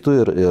aktorius pažįstu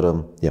ir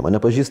jie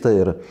mane pažįsta.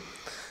 Ir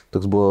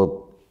toks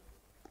buvo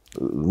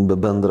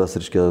bendras,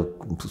 reiškia,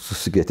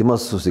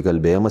 susikvietimas,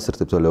 susikalbėjimas ir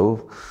taip toliau.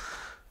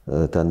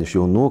 Ten iš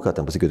jaunų, ką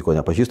ten pasakyti, ko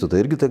nepažįstu,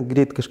 tai irgi ten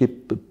greit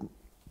kažkaip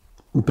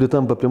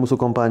pritampa prie mūsų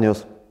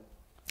kompanijos.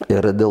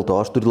 Ir dėl to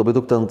aš turiu labai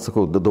daug ten,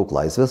 sakau, daug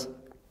laisvės,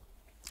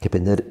 kaip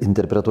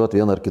interpretuoti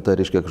vieną ar kitą,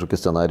 reiškia,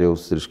 kažkokį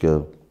scenarijaus, reiškia,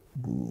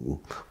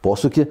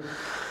 posūkį.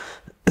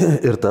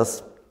 Ir tas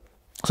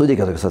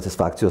suteikia tokios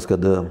satisfakcijos,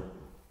 kad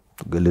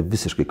gali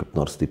visiškai kaip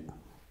nors taip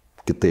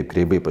kitaip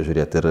kreibai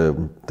pažiūrėti ir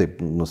taip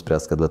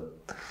nuspręs, kad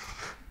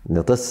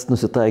ne tas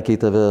nusitaikė į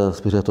tave,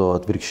 spirėto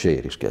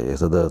atvirkščiai, reiškia, ir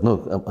tada,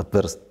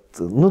 apverst,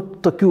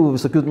 tokių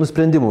visokių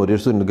sprendimų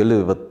režisūrinių gali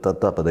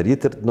tą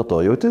padaryti ir nuo to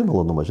jauti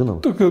malonumą, žinau.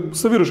 Tokia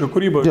saviriška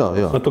kūryba.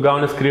 Jo. Tu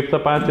gauni skriptą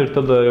patį ir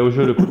tada jau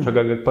žiūri, kur čia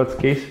gali pats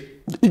keisti?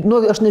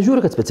 Aš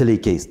nežiūriu, kad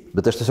specialiai keisti,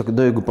 bet aš tiesiog,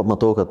 jeigu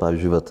pamatau, kad,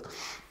 pavyzdžiui,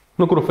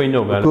 kur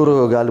fainiau gali. Kur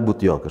gali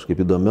būti jo,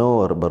 kažkaip įdomiau,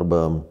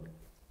 arba...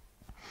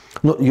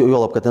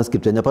 Juolab, kad ten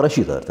skriptė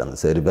neparašyta, ar ten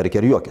jisai verkia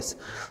ir juokiasi.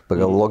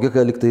 Pagal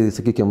logiką, lyg tai,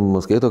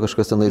 sakykime, skaito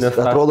kažkas tenais,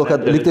 atrodo,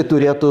 kad lyg tai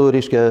turėtų,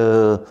 reiškia,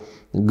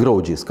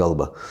 graudžiais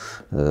kalba.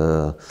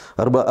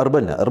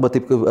 Arba ne, arba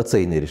taip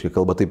atsainiai, reiškia,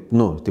 kalba taip,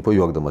 tipo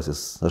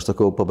juokdamasis. Aš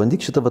sakau,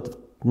 pabandyk šitą,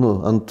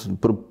 ant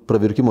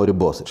pravirkimo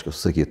ribos, reiškia,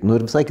 susakyti.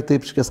 Ir visai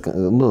kitaip, reiškia,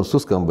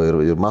 suskamba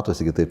ir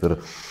matosi kitaip ir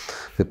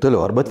taip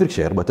toliau. Arba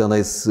atvirkščiai, arba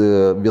tenais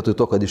vietoj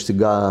to, kad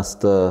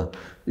išsigąsta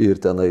ir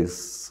tenais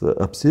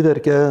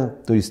apsiverkia,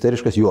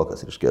 isteriškas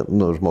juokas, reiškia,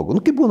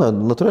 žmogų. Kaip būna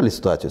natūraliai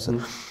situacijose.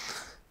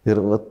 Ir,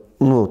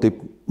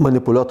 taip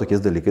manipuliuoti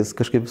tokiais dalykais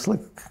kažkaip vis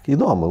laik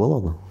įdomu,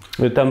 malonu.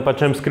 Ir ten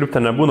pačiam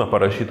skripte nebūna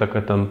parašyta,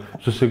 kad ten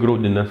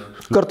susigrūdinės.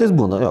 Kartais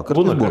būna, jo,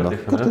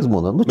 kartais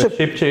būna. Bet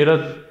šiaip čia yra,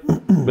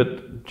 bet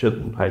čia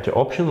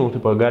optional,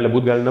 tipo, gali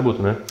būti, gali nebūti,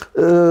 ne?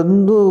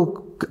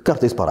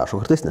 Kartais parašo,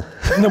 kartais ne.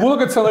 Nebūna,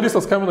 kad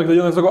scenaristas skambina kitą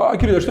dieną ir sako,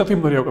 Kirį, aš ne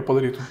taip norėjau, kad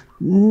padarytų.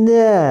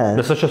 Ne.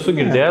 Nes aš esu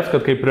girdėjęs,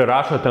 kad kai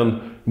prirašo ten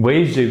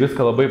vaizdžiai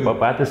viską labai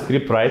patys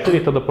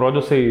scriptwriteriai, tada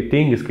produsai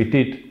tingi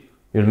skaityti.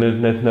 Ir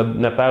net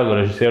neperdo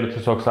režisierių,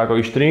 tiesiog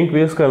sako, ištrink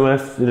viską,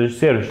 mes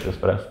režisierių šitą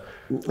spręs.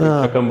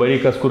 Čia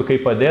kambarykas, kur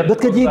kaip padėti.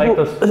 Bet kad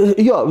jeigu...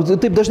 Jo,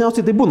 taip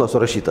dažniausiai tai būna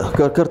surašyta.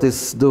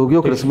 Kartais daugiau,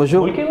 kartais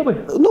mažiau. Smulkiai labai?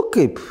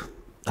 Kaip?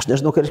 Aš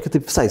nežinau, ką reiškia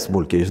taip visai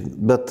smulkiai,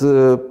 bet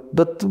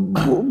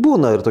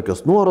būna ir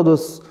tokios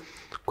nuorodos,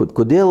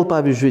 kodėl,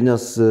 pavyzdžiui,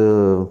 nes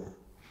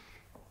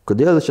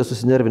kodėl čia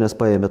susinervinęs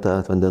paėmė tą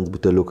vandens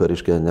buteliuką,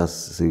 reiškia, nes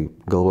jisai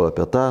galvoja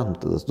apie tą,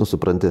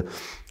 supranti,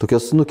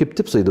 tokios, kaip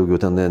tipsai daugiau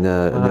ten, ne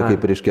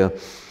kaip, reiškia.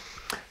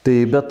 Tai,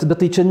 bet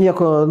tai čia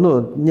nieko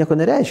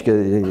nereiškia,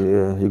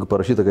 jeigu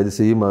parašyta, kad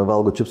jisai ima,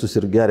 valgo čipsus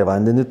ir geria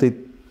vandenį, tai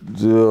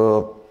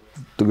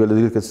tu gali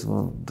daryti,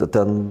 kad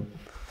ten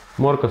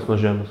Morkas nuo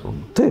žemės.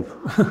 Taip,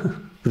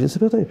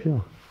 principė taip, jo.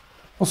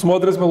 O su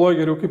Modrės meluoja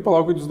geriau, kaip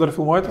palaukit, jūs dar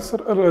filmuojatės?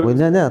 O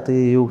ne, tai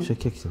jau čia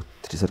kiek,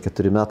 3 ar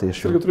 4 metai aš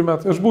jau. 4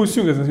 metai. Aš buvau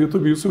įsijungęs, nes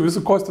YouTube jūsų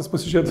visi kostės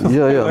pasižiūrėti.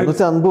 Jo, nu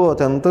ten buvo,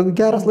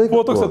 geras laikas.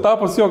 Buvo toks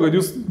etapas jo, kad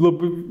jūs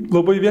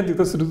labai vien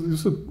tik tas ir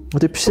jūsų...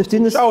 Taip,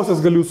 7...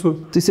 Šiausias gal jūsų...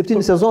 Tai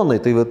 7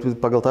 sezonai, tai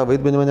pagal tą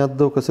vaidmenį mane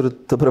daug kas ir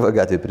dabar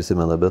gatvėje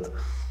prisimena, bet...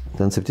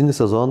 Ten 7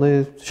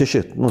 sezonai,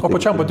 6. O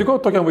pačiam patiko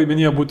tokiam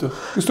vaidmenyje būti?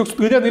 Jis toks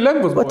ganėtinai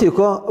lengvas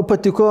buvo.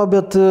 Patiko,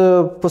 bet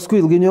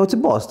paskui ilgainiui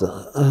atsibosta.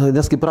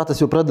 Nes kai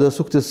pratas jau pradeda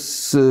suktis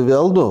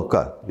vėl,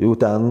 jau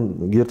ten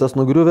girtas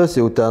nugriuvęs,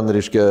 jau ten,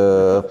 reiškia,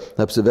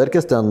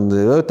 apsiverkęs,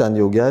 ten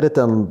jau geria,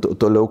 ten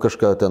toliau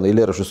kažką, ten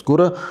eilėraščius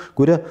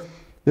kuria.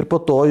 Ir po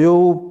to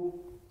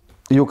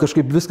jau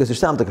kažkaip viskas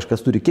išsemta,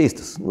 kažkas turi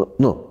keistis.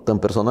 Tam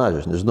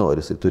personažui, aš nežinau,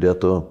 ar jisai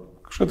turėtų...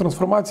 Kažkokia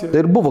transformacija. Tai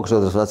ir buvo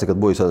kažkokia transformacija, kad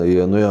buvo jis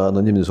nuėjo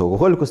anoniminis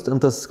alkoholikus, ten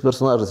tas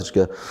personažas,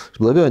 reiškia,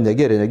 išblavėjo,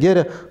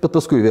 negeria, bet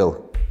paskui vėl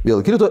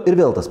krito ir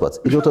vėl tas pats.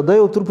 Ir jau tada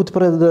jau truputį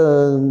pradeda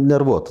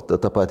nervuoti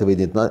tą patį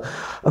vaidinti.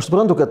 Aš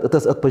suprantu, kad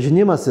tas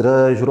atpažinimas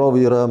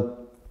žiūrovui yra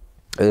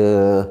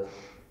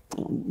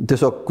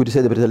tiesiog, kuris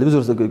sėdė prie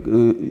televizoriaus,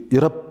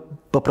 yra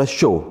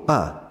paprasčiau.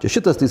 Čia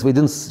šitas, tai jis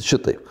vaidins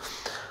šitaip.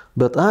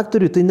 Bet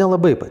aktoriui tai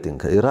nelabai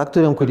patinka. Ir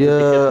aktoriam, kurie,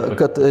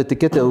 kad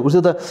etiketę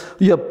uždeda,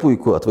 jie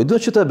puiku atvaidino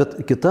šitą, bet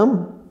kitam,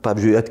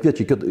 pavyzdžiui,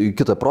 atkviečia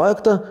kitą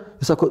projektą,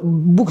 jis sako,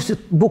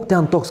 būk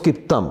ten toks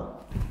kaip tam.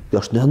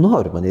 Aš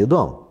nenoriu, man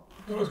neįdomu.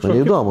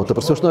 Ta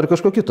prasme, aš noriu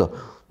kažko kito.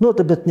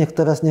 Bet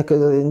tavęs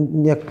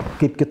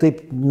kaip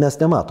kitaip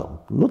mes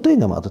nematom.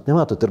 Tai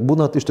nematot. Ir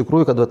būna iš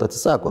tikrųjų, kad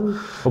atsisako.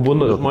 O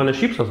būna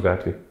žmonės šypsos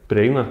gatvėje,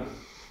 prieina,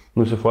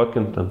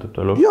 nusifotkint ten taip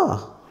toliau. Jo.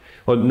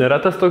 O nėra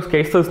tas toks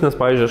keistas, nes,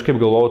 pavyzdžiui, aš kaip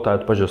galvojau tą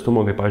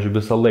atpažįstumą, kaip, pavyzdžiui,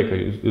 visą laiką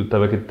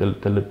tave kaip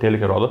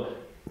telekė rodo.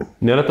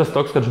 Nėra tas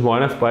toks, kad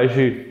žmonės,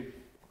 pavyzdžiui,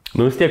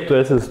 vis tiek tu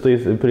esi su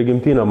tais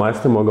prigimtinio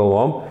mąstymo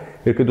galvom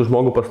ir kai tu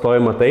žmogų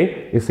pastoji matai,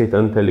 jisai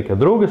ten telekė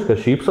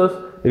draugiškas, šypsos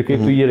ir kai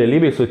tu jį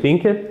realybėj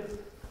sutinki,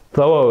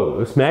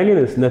 tavo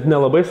smegenys net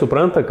nelabai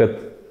supranta, kad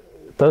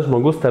tas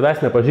žmogus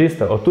tavęs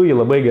nepažįsta, o tu jį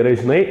labai gerai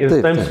žinai ir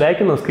tam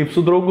sveikinas kaip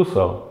su draugu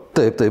savo.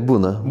 Taip,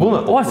 būna.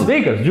 O,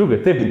 sveikas, džiugai,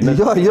 taip.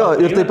 Jo,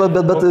 ir taip pat,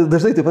 bet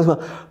dažnai taip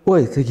pat,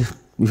 oi, taigi,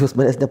 jūs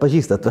manęs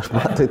nepažįstat, aš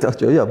matai,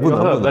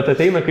 būna. Bet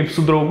ateina kaip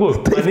su draugu.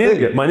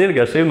 Man irgi,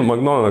 aš einu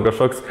Magnoną,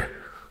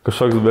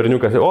 kažkoks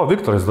berniukas, o,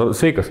 Viktoras,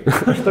 sveikas,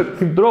 aš toks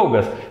kaip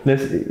draugas,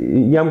 nes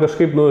jam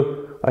kažkaip,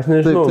 aš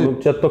nežinau,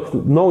 čia toks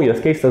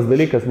naujas, keistas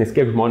dalykas, nes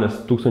kiek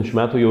žmonės 1000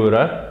 metų jau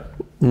yra.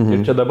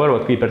 Ir čia dabar,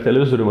 kai per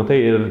televizorių matai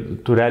ir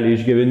tu realiai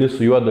išgyveni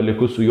su juo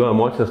dalykus, su juo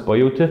emocijas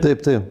pajauti. Taip.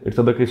 Ir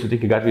tada, kai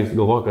sutinki gatvėje,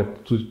 galvoji, kad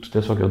tu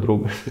tiesiog jo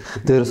draugas.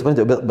 Tai ir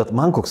suprantate, bet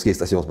man koks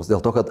keistas jausmas,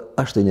 dėl to, kad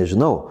aš tai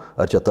nežinau,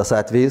 ar čia tas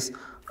atvejis,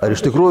 ar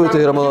iš tikrųjų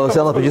tai yra mano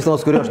senas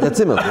pažįstamas, kurio aš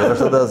neatsimenu. Ir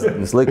aš tada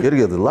visą laiką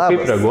irgi, labas.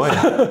 Kaip reaguoja?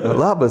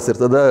 Labas, ir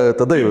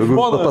tada jau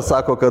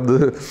pasako,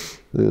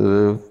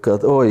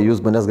 kad oi, jūs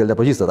manęs gal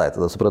nepažįstate,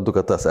 tada suprantu,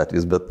 kad tas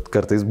atvejis, bet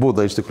kartais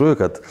būna iš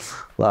tikrųjų, kad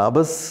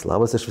labas,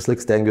 aš vis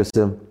laik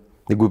stengiuosi.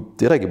 Jeigu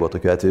iragi buvo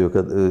tokiu atveju,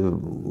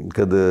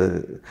 kad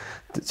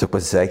tiesiog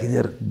pasisveikinti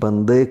ir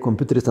bandai,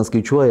 kompiuteris ten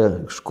skaičiuoja,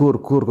 kur,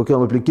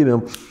 kokiom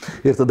aplinkybėm,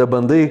 ir tada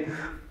bandai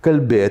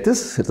kalbėtis,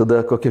 ir tada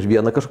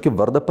kažkokį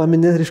vardą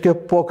paminė, reiškia,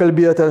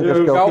 pokalbėje, ten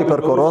kažką kaip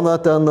per koroną,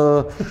 ten,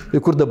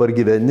 kur dabar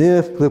gyveni,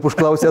 taip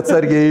užklausė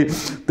atsargiai,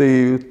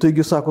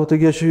 taigi sako,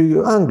 taigi aš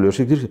Anglijos,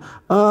 šiek tiek,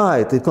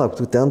 tai klauk,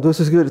 tu ten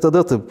duosi, ir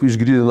tada taip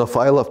išgrydino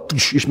failą,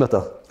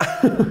 išmeta.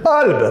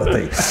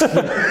 Albertai.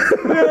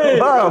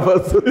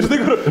 Labas. Iš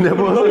tikrųjų,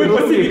 labai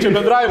pasikeičia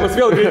bendravimas,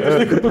 vėl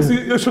greitai, toks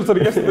iš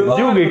atsargesnis.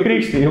 Džiugai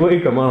krikštį į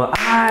vaiką mano.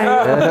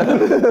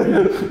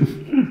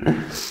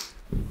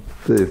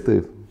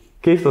 Taip.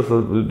 Keistas,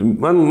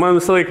 man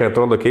visą laiką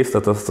atrodo keista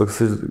tas toks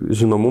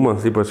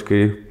žinomumas, ypač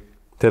kai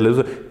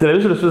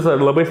televizorius vis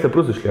labai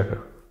stiprus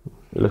išlieka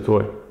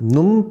Lietuvoje.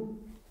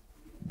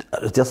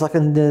 Tiesą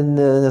sakant,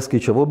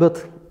 neskaičiavau, bet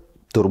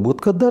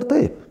turbūt, kad dar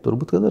taip.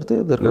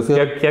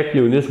 Kiek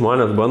jauni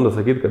žmonės bando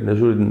sakyti, kad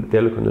nežiūri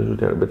teliko,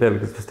 bet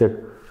telikas vis tiek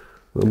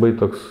labai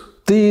toks...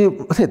 Tai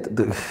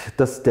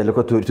tas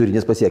teliko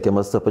turinys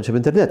pasiekiamas tą pačiam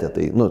internete.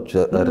 Tai,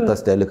 čia, ar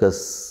tas telikas,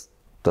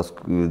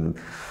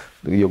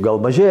 jau gal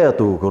mažėja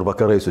tų, kur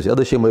vakarai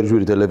susėda šeima ir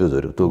žiūri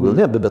televizorių.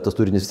 Bet tas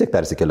turinys vis tiek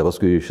persikelia,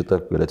 paskui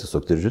šitą gali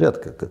atsisukti ir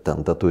žiūrėti, kad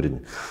ten tą turinį.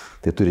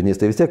 Tai turinys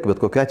tai vis tiek,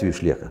 bet kokiu atveju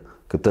išlieka.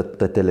 Kaip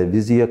ta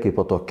televizija, kaip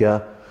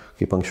tokia,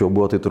 kaip anksčiau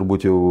buvo, tai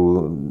turbūt jau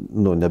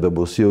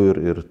nebebus jau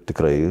ir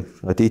tikrai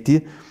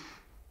ateityje.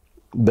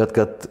 Bet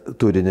kad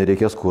turinį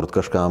reikės kurti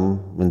kažkam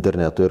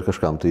internetui ir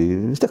kažkam, tai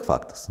vis tiek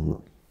faktas.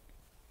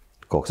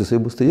 Koks jisai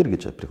bus, tai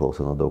irgi čia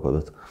priklauso nuo daug ko,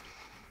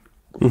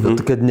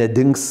 bet kad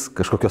nedings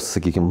kažkokios,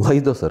 sakykime,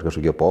 laidos ar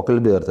kažkokie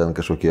pokalbiai, ar ten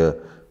kažkokie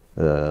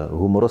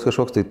humoras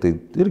kažkoks, tai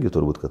irgi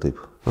turbūt, kad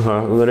taip.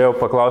 Norėjau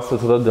paklausti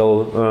tada dėl...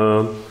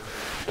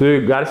 Tu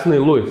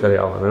garsinai Louis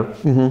serialą,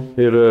 ne?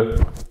 Ir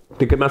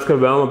tai kai mes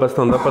kalbėjome apie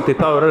stand-upą, tai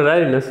tau yra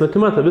realiai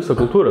nesvetima ta visa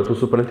kultūra, tu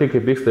supranti,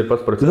 kaip vyksta ir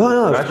pats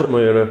procesas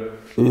rašymo ir...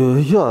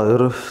 Jo,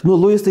 ir,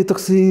 Louis tai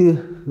toksai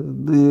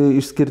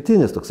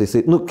išskirtinis, toksai,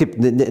 kaip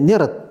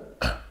nėra,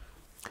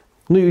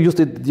 jūs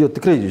tai jau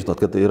tikrai žinot,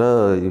 kad tai yra,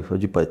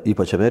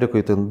 ypač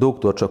Amerikoje, ten daug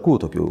tų atšakų,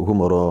 tokių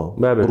humoro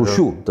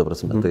rūšių, ta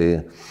prasme.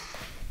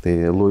 Tai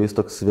Louis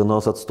toks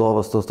vienos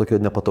atstovas, tos tokio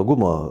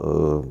nepatogumo,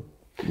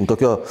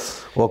 tokio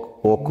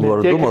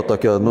okvardumo,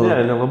 tokio,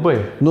 nelabai.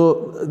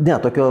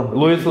 Tokio...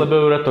 Louis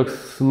labiau yra toks,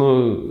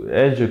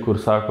 edži,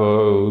 kur sako,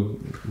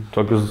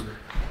 tokius...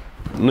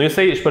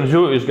 Jisai iš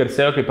pradžių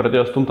išgarsėjo, kai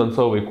pradėjo stumti ant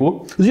savo vaikų.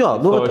 Jo,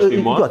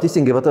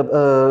 teisingai,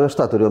 aš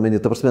tą turiu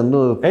omeny, ta prasme,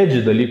 edži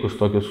dalykus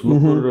tokius,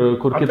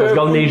 kur kitas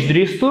gal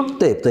neišdrįstų.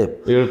 Taip.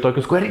 Ir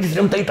tokius, kur reikia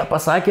rimtai tą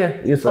pasakė.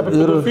 Apie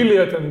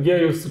pedofiliją, ten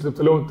gėjus ir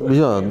taip toliau.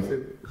 Jo.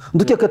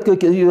 Kiek, kad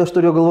aš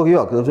turėjau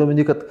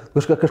galvoju, kad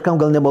kažkam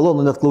gal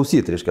nemalonu net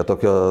klausyti, reiškia,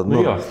 tokio...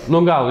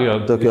 Gal jo,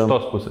 iš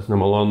tos pusės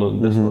nemalonu,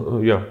 nes,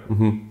 jo.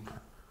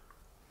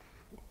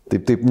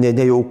 Taip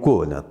nejauku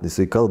net,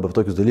 jisai kalba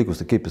tokius dalykus,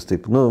 tai kaip jis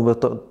taip,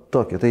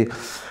 tokie, tai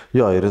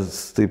jo, ir jis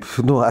taip,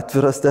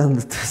 atviras ten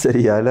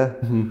serialę,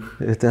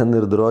 ir ten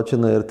ir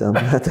dročina, ir ten...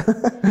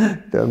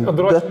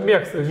 Dročina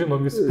mėgsta,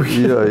 žinom visi.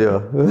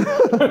 Jo.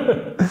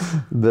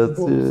 Bet...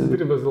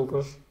 Susidirbęs dėl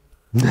to.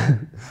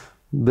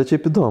 Bet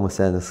šiaip įdomus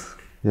senis,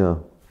 jo.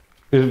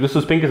 Ir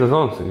visus 5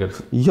 sezonus,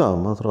 gerai? Jo,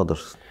 man atrodo,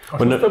 aš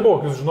nustebau,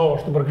 jūs žinau,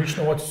 aš dabar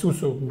grįžtu,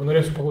 atsisiųsiu,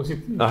 norėsiu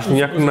paklausyti. Aš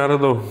nieko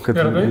neradau.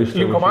 Neradai?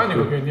 Linkomanija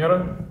kokia nėra?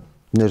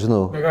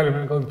 Nežinau.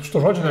 Negalime, gal šito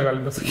žodžio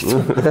negalime sakyti.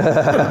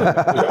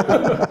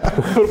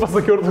 Ir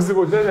pasakiau, ir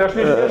pasibau, aš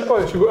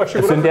neieškoju.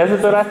 Siuntėsi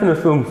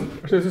piratinius filmus?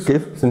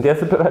 Kaip?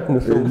 Siuntėsi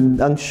piratinius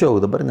filmus? Anksčiau,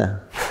 dabar ne.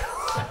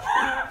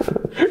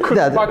 Kur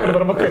vakar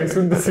dar vakarį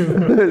siuntėsi?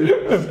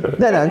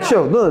 Ne,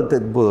 anksčiau, tai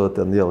buvo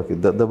ten jau,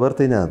 dabar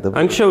tai ne.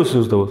 Anksčiau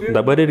siūsdavau,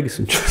 dabar irgi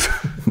siunčiu.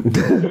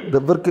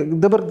 Dabar,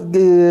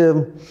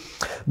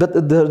 bet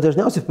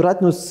dažniausiai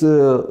piratinius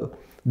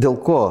dėl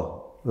ko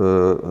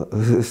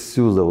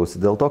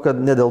siūsdavausi?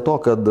 Ne dėl to,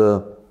 kad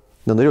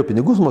nenorėjau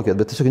pinigus mokėti,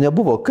 bet tiesiog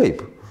nebuvo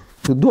kaip.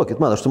 Duokit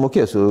man, aš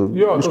sumokėsiu.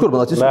 Iš kur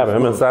man atsisiųsti? Be abejo,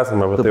 mes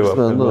esame apie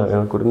tai,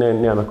 kur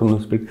nėra kur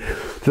nusipirkti.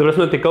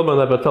 Tai kalbant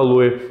apie tą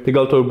Louis, tai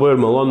gal to ir buvo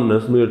ir malonu,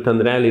 nes ir ten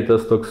realiai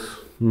tas toks,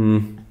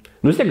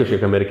 vis tiek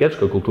kažkiek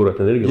amerikietiška kultūra,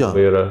 ten irgi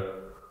labai yra,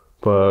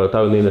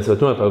 tau jinai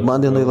nesvetima.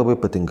 Man jinai labai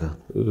patinka.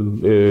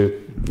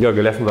 Jo,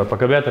 galėsim dar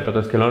pakabėti apie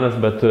tas keliones,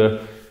 bet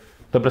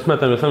ta prasme,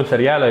 tam visam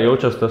serialė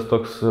jaučias tas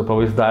toks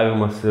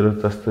pavaizdavimas ir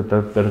tas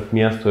per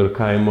miesto ir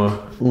kaimo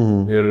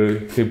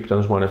ir kaip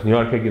ten žmonės New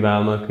York'e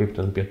gyvena, kaip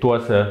ten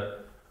pietuose,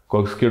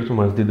 koks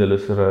skirtumas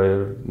didelis yra ir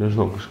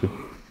nežinau, kažkaip.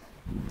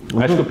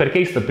 Aišku, per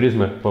keistą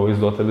prizmę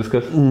pavaizduota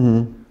viskas,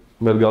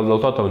 bet gal dėl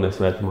to tau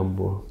nesvetima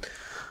buvo.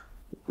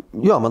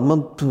 Jo,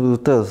 man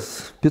tas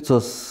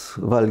picos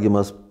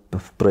valgymas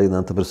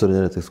praeinant per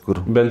surinėtis,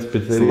 kur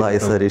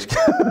slaisa, reiškia,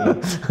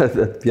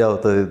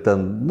 atpjauta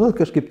ten,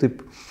 kažkaip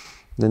taip.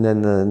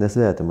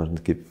 Nesvetima,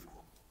 kaip.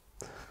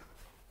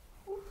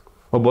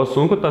 O buvo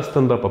sunku tą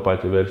stand-upą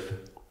patį versti?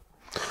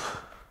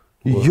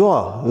 Jo,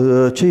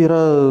 čia yra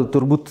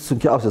turbūt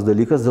sunkiausias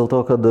dalykas dėl to,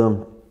 kad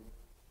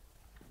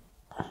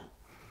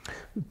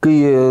kai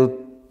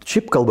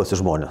šiaip kalbasi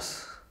žmonės,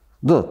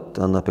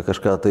 ten apie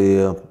kažką tai...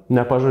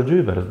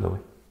 Nepažodžiui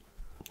versdavai?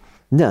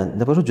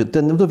 Ne pažodžiui,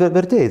 ten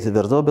vertėjai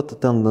versdavo,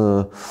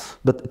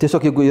 bet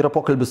tiesiog jeigu yra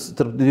pokalbis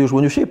tarp dviejų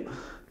žmonių šiaip,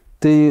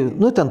 tai,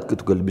 ten, kai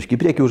tu gali biškį į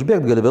priekį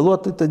užbėgti, gali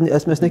vėluoti, tai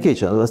esmės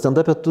nekeičia.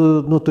 Stand-up'e tu,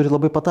 turi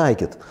labai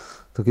pataikyt.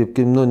 Tu kaip,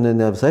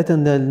 ne visai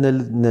ten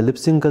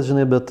nelipsinkas,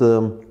 žinai, bet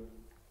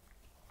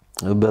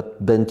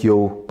bent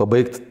jau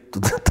pabaigti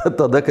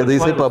tada, kada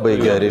jisai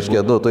pabaigia,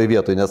 reiškia, toj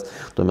vietoj, nes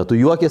tuo metu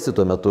juokiasi,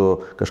 tuo metu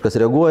kažkas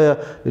reaguoja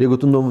ir jeigu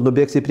tu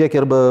nubėgsi į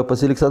priekį arba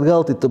pasiliksi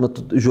atgal, tai tuo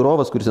metu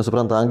žiūrovas, kuris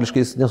nesupranta angliškai,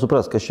 jis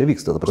nesupras, kas čia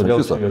vyksta.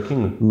 Kodėl čia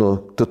juokinga?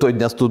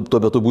 Nes tu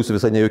tuo metu būsi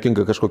visai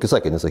nejuokinga kažkokį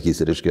sakinį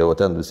sakysi, reiškia, o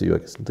ten visi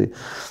juokisi.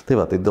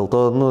 Tai dėl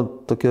to,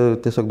 tokia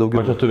tiesiog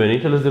daugiau. O čia tu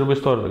vienintelis dirbai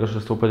istoriją,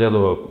 kažkas tau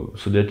padėdavo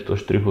sudėti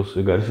tos štrichus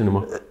į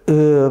garsinimą?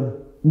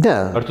 Ne.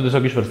 Ar tu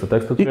tiesiog išverstą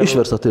tekstą turėdavau?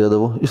 Išverstą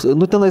turėdavau.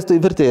 Tenais tai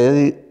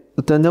vertėjai.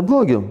 Ten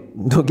neblogi,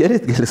 gerai,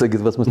 gali sakyti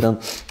pas mus ten,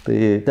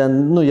 tai ten,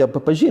 jie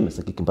pažymė,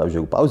 sakykime,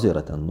 pavyzdžiui, jeigu pauzė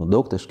yra ten,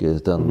 daug taškai,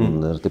 ten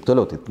ir taip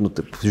toliau, tai,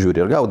 taip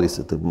žiūri ir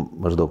gaudaisi, tai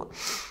maždaug.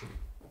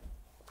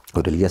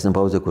 Kur ilgesnė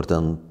pauzė, kur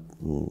ten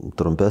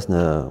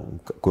trumpesnė,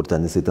 kur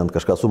ten jisai ten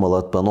kažką sumala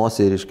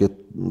panosį ir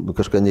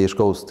kažką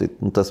neiškaus, tai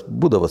tas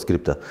būdavo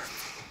skripte.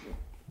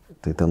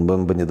 Tai ten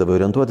bandydavo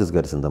orientuotis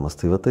garsindamas,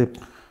 tai va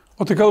taip.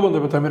 O tai kalbant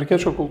apie tą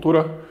amerikiečių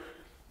kultūrą,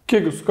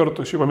 kiek jūs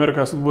kartų šiaip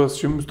Ameriką esat buvęs,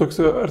 šiaip toks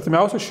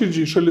artimiausia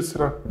širdžiai šalis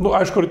yra?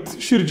 Aišku,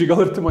 širdžiai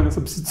gal artima, nes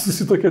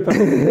susitokė ten.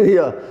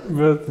 Jo,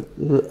 bet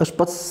aš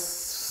pats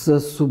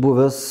esu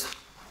buvęs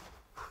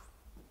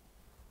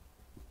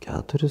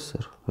 4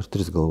 ar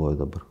 3 galvoju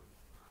dabar.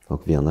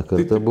 Vieną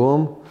kartą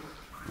buvom.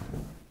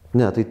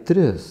 Ne, tai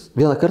 3.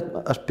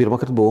 Aš pirmą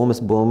kartą buvau,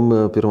 mes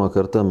buvom pirmą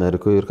kartą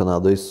Amerikoje ir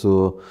Kanadoje su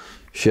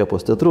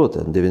Šėpos teatru,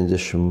 ten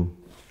 91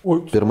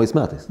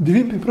 metais.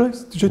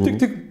 91? Čia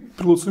tik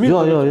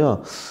priklausomybė. Jo.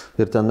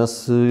 Ir ten mes...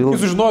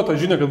 Jūs žinojo tą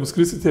žinią, kad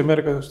nuskrisite į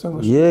Ameriką.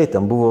 Jei,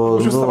 ten buvo...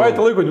 Aš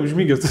savaitę laiko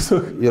neužmygęs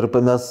tiesiog. Ir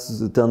mes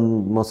ten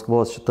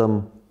Maskvos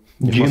šitam...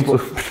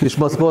 Iš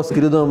Maskvos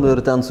skridom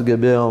ir ten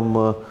sugebėjom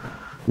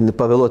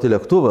pavėluoti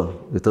lėktuvą.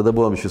 Ir tada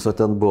buvom iš viso,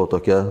 ten buvo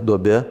tokia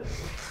duobė.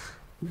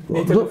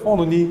 Nei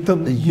telefonų, nei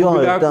ten... Jo,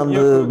 ten,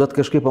 bet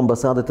kažkaip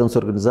ambasada ten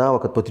suorganizavo,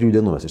 kad po 3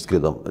 dienų mes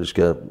išskridom.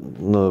 Reiškia,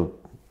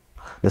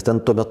 nes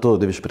ten tuo metu,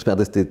 91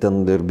 metais, tai ten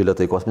ir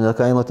bilietai kosminė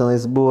kaina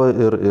tenais buvo.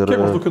 Kiek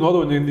maždaug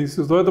kainuodavo,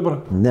 neįsivaizduoju dabar?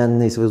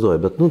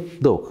 Neįsivaizduoju, bet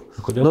daug.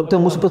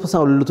 Ten mūsų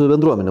pasaulio lietuvių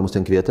bendruomenė mus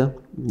ten kvietė,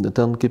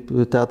 ten kaip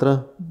teatrą.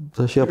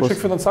 Šiek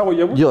finansavo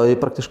jie? Jo,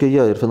 praktiškai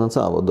jie ir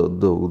finansavo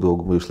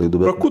daug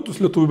išlaidų.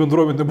 Prakutus lietuvių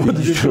bendruomenė buvo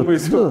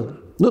didžiausiai.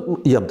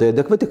 Jiem tai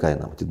adekvati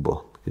kaina, matyt,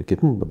 buvo.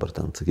 Kaip dabar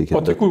ten, sakykime.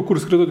 O tai kur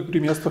skridote,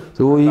 kurį miestą?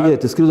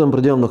 Tai skridom,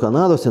 pradėjom nuo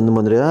Kanados, ten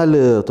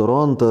Monrealį,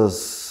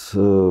 Torontas,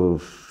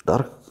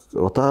 dar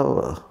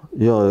Otava.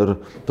 Jo, ir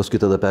paskui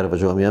tada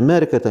pervažiavom į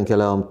Ameriką, ten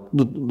keliavom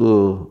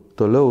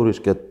toliau,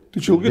 reiškia,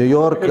 New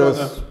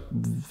Yorkas,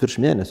 virš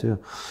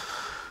mėnesio.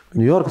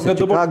 New Yorkas,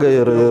 Čikaga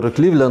ir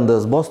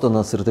Clevelandas,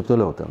 Bostonas ir taip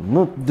toliau ten.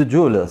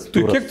 Didžiulės.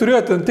 Tai kiek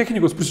turėjote ten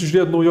technikos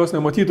prisižiūrėti naujos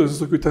nematytos,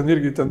 visokių ten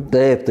irgi ten?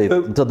 Taip.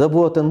 Tada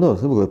buvo ten,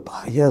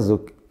 Jezu,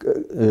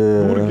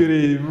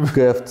 burgeriai.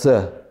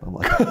 KFC.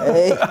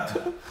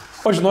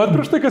 O žinojot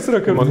prieš tai, kas yra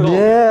KFC?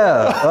 Ne,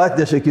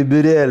 atnešė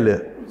kibirėlį.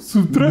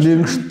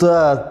 Minkšta,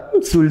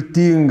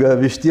 sultinga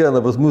vištiena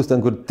pas mus ten,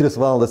 kur 3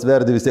 valandas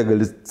verdi, vis tiek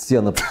gali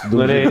sieną.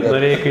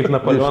 Norėjai kaip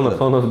Napoleonas,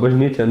 Sonos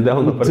bažnyčia ant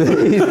delno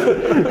parsivežti.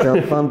 Ten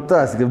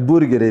fantastika,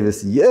 burgeriai vis,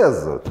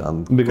 Jėzu.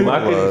 Big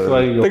Mac'ai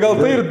suvalgiau. Tai gal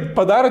tai ir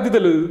padaro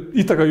didelį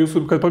įtaką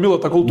jūsų, kad pamilo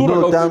tą kultūrą?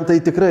 Ten tai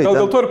tikrai. Gal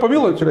dėl to ir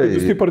pamilo, kad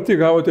jūs taip arti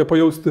gavote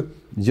pajausti?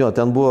 Jo,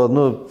 ten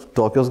buvo,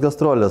 tokios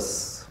gastrolės.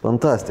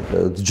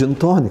 Fantastika.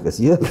 Džintonikas,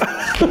 jie.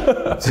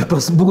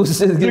 Pas mus,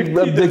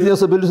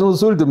 dėkinės obelis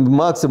nusultim,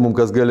 maksimum,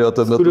 kas galėjo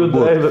tuo metu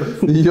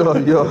būti.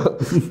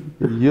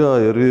 Jo,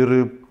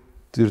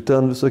 ir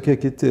ten visokie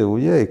kiti,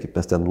 kaip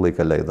mes ten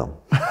laiką leidom.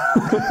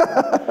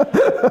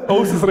 O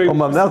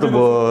man metų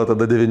buvo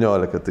tada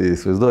 19, tai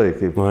įsivaizduoji,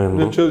 kaip...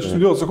 Čia aš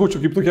vėl sakau,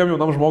 kaip tokiam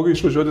jaunam žmogui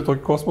išvažiuoti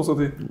tokį kosmosą,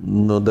 tai...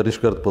 Dar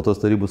iškart po tos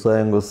Tarybų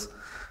sąjungos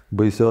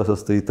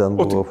baisiosios, tai ten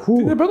buvo...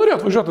 Tai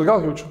nebenorėjot važiuoti,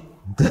 gal jaučiu.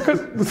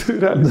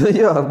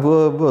 Jo,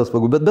 buvo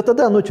smagu, bet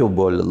tada, čia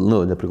buvo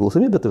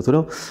nepriklausomybė, taip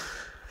toliau.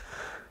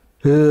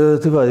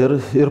 Tai va,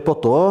 ir po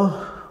to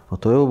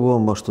jau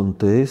buvom 8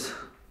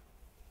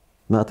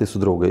 metais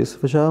su draugais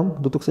važiavom,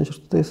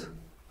 2008.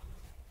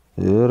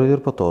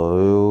 Ir po to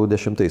jau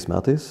 10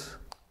 metais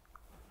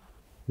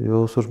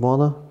jau su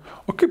žmona.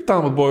 O kaip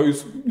ten buvo,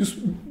 jūs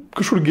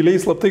kažkur giliai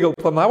slaptai gal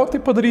planavote tai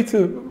padaryti,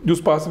 jūs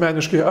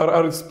asmeniškai,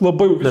 ar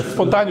labai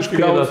spontaniškai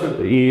gavote?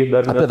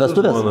 Apie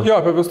vestuvės? Jo,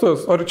 apie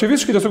vestuvės. Ar čia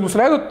visiškai tiesiog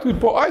nusileidot ir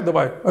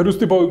davai? Ar jūs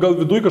taip gal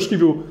viduje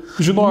kažkaip jau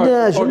žinojote?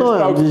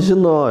 Ne,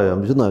 žinojom.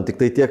 Tik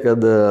tai tiek,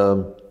 kad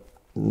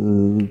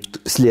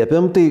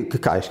slėpėm, tai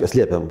ką aiškiai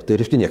slėpėm, tai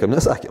reiškia niekam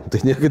nesakėm,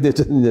 tai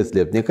niekada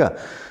neslėp, nieka.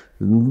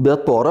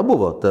 Bet pora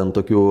buvo ten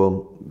tokių,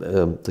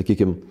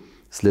 sakykime,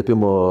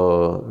 slėpimo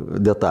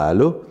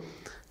detalių.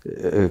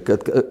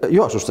 Kad,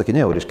 aš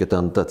užsakinėjau, reiškia,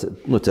 ten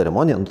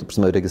ceremonija,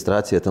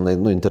 registracija ten,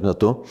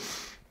 internetu.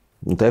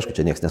 Tai aišku,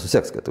 čia niekas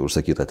nesuseks, kad tai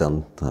užsakyta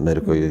ten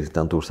Amerikoje,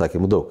 ten tų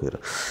užsakymų daug yra.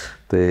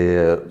 Tai...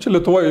 Čia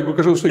Lietuvoje, jeigu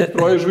kažkas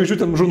užsakytroja žvaigždžių,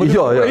 ten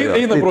žurnalistai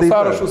eina pro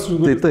sąrašus.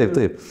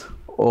 Taip.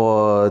 O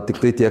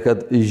tik tai tiek,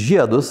 kad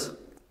žiedus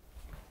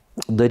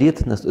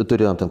daryti, nes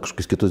turėjom ten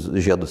kažkokius kitus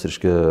žiedus,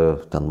 reiškia,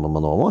 ten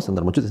mano mamos, ten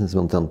dar mačiutės, nes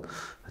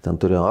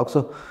ten turėjom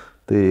aukso.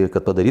 Tai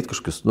kad padaryti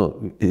kažkokius,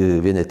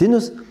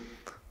 vienetinius,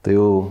 tai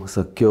jau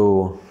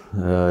sakiau,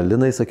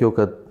 Linai sakiau,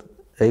 kad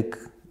eik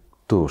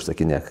tu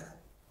užsakinėk.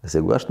 Nes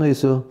jeigu aš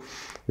nueisiu,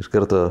 iš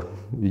karto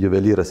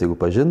juvelyras, jeigu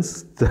pažins,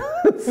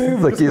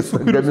 sakys,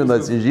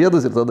 gaminasi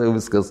žiedus ir tada jau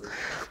viskas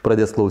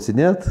pradės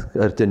klausinėti,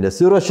 ar čia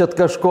nesiruošėt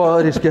kažko,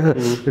 reiškia,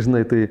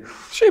 žinai, tai...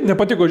 Šiaip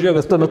nepatiko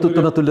žiedas. Tuo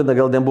metu Lina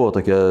gal nebuvo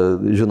tokia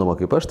žinoma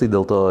kaip aš, tai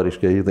dėl to,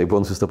 reiškia, jinai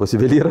buvo nusiusta pas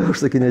juvelyrą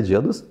užsakinėti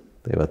žiedus.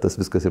 Tai va,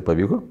 tas viskas ir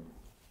pavyko.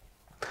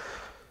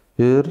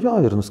 Ir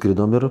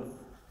nuskridom ir...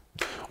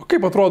 O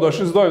kaip atrodo,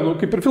 aš įsivaizduoju,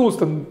 kaip ir filmus,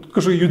 ten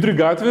kažkokia judri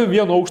gatvė,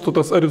 vieno aukšto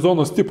tas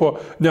Arizonos tipo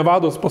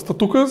Nevados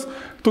pastatukas,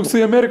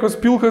 toksai Amerikos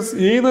pilkas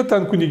įeina,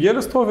 ten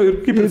kunigėlis stovi ir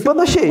kaip ir...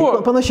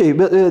 Panašiai,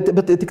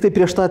 bet tik tai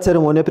prieš tą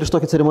ceremoniją, prieš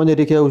tokią ceremoniją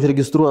reikėjo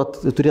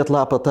užregistruoti, turėti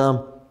lapą tą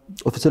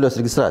oficialios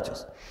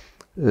registracijos,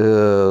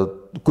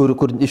 kur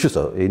iš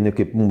viso eini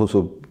kaip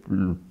mūsų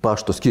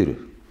pašto skyriui.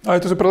 Ai,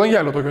 tu esi prie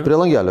langelio tokio?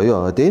 Prie langelio,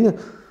 jo, ateini.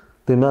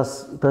 Tai mes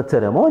tą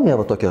ceremoniją,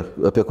 tokią,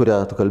 apie kurią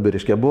tu kalbi,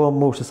 reiškia,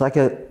 buvom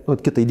užsisakę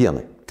kitai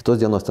dienai, kitos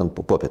dienos ten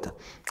popietę.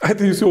 Ai,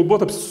 tai jūs jau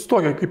buvote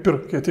apsistokę, kaip ir,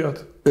 kai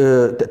atėjot?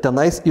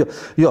 Tenais,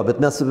 jo, bet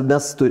mes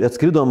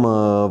atskridom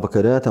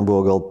vakare, ten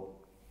buvo gal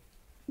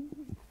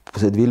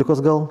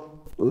 11:30 gal,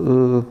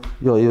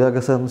 į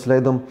Vegasą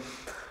nusileidom.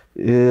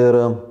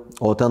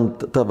 O ten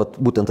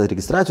būtent ta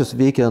registracijos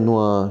veikia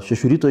nuo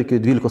 6 ryto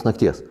iki 12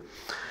 nakties.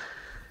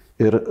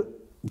 Ir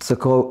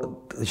sakau,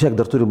 žiūrėk,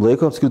 dar turim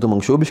laiko, skridom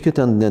anksčiau biškai,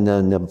 ten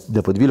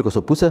ne po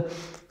 12:30.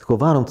 Sakau,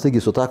 varom,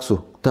 taigi su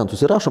taksu, ten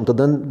susirašom,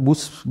 tada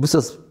bus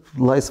visas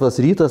laisvas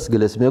rytas,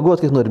 galėsim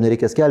mėgoti, kiek norim,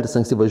 nereikės keltis,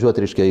 anksti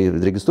važiuoti, reiškia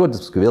registruotis,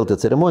 paskui vėl tą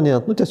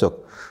ceremoniją, tiesiog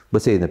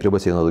baseinė, prie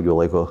baseino daugiau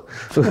laiko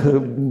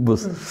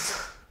bus.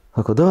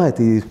 Sako, davai,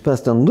 tai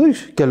mes ten,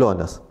 iš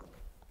kelionės.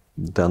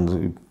 Ten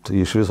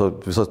iš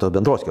visos tos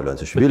bendros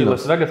kelionės, iš Vilniaus.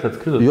 Las Vegas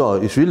atskrido? Jo,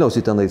 iš Vilniaus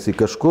į tenais į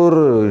kažkur,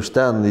 iš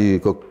ten į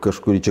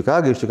kažkur į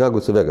Čikagą, iš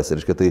Čikagos į Vegas.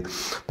 Reiškia, tai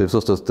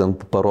visos tos ten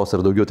paros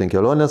ar daugiau ten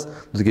kelionės,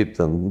 kaip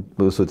ten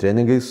su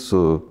treningais,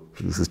 su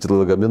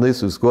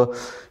lagaminais, su viskuo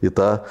į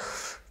tą.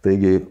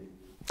 Taigi,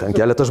 ten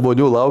keletą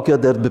žmonių laukia,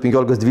 dar be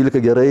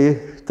 15-12 gerai,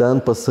 ten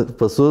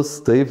pasus,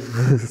 taip,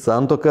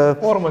 santoka,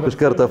 iš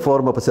karto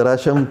formą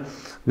pasirašėm,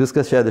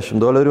 viskas $60.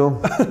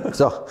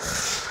 So,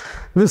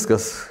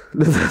 viskas.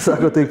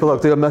 Sako, tai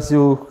palauk, tai mes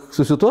jau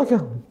susituokę?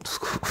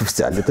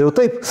 Oficialiai, tai jau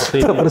taip.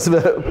 Ta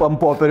prasme, ant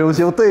popieriaus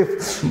jau taip.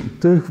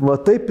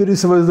 Taip ir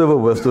įsivaizdavau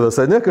vestuvės,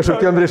 ne?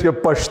 Kažkokiam, reiškia,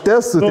 pašte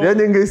su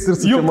treningais ir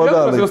su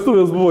čemodanais. Juk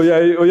vestuvės buvo,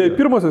 o jai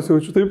pirmosios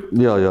jaučiu, taip?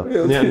 Jo.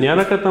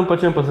 Nėra, kad tam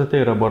pačiam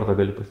pasatė ir abortą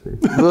gali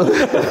pasidaryti.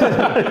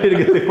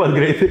 Irgi taip pat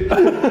greitai.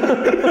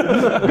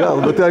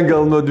 Bet ten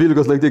gal nuo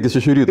 12 naktį iki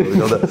 6 ryto.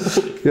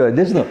 Jo,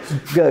 nežinau.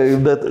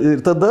 Bet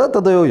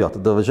tada jau jo,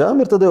 tada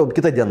važiavam ir tada jau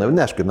kitą dieną,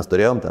 neaišku, mes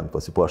turėjom ten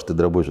pasipuošti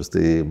drabužius,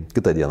 tai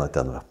kitą dieną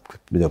ten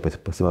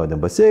pasimaudėm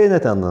baseinę,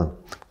 ten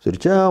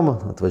suričiavom,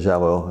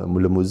 atvažiavo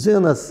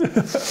limuzinas.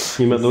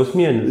 Į medaus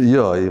mėnesį.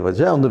 Jo,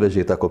 įvažiavom,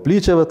 nuvežė į tą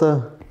koplyčią vietą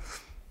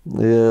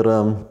ir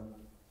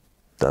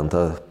ten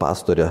ta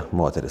pastorė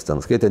moteris,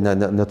 ten skaitė,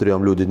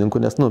 neturėjom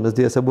liudininkų, nes mes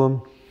dviese buvom.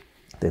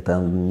 Tai ten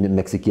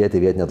meksikietė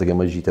vietinė tokia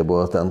mažytė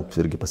buvo, ten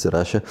irgi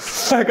pasirašė.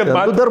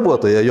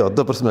 Darbuotoja, jo,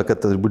 ta prasme, kad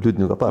būtų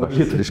liudininko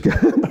parašyta, reiškia.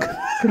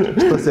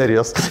 Šitos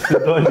serijos.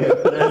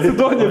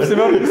 Sidonija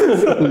apsiverkus.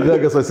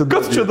 Vegas Sidonija.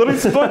 Kas čia darai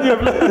Sidonija,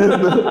 ble?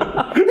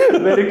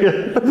 Amerika.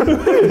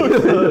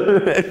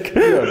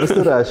 Jo,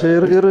 pasirašė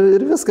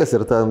ir viskas.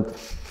 Ir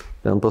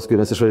ten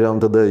paskui mes išvažiavom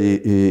tada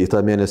į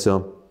tą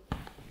mėnesio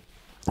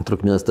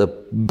trukmės, tą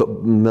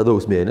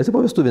medaus mėnesį,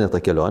 po vestuvinę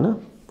tą kelionę.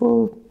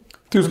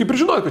 Tai jūs kaip ir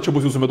žinojate, kad čia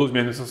bus jūsų medaus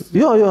mėnesis?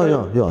 Jo.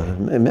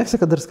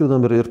 Meksiką dar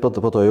skridom ir po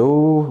to jau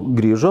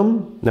grįžom.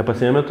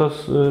 Nepasiėmė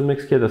tos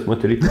meksikėtės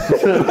moterytės.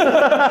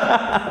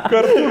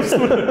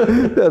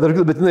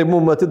 Kartu. Bet jinai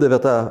mums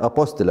atidavė tą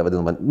apostilę,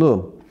 vadinamą.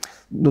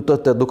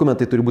 Tie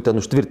dokumentai turi būti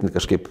ten užtvirtinti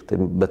kažkaip,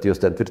 bet jos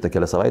ten tvirtina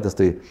kelias savaitės,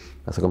 tai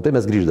mes sakom, tai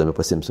mes grįždami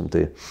pasimsim.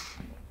 Tai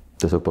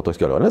tiesiog po tos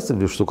kelionės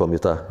išsukom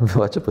į tą,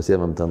 čia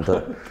pasiėmėm ten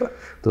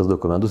tos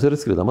dokumentus ir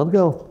skridom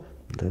atgal.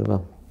 Tai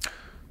va.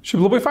 Šiaip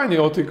labai fainai,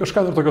 o tai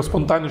kažką dar tokio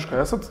spontaniško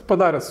esat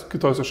padaręs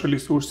kitose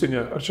šalyse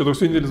užsienyje? Ar čia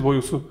toks vienintelis buvo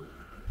jūsų?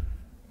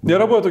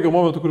 Nėra buvo tokio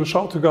momentų, kur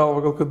šautų į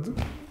galvą, gal kad...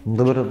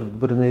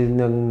 Dabar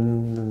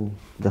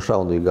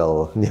nešaunu į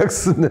galvą,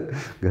 nieks.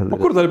 O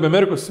kur dar be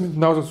Amerikos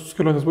įsimintiniausios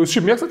kelionės buvo? Jūs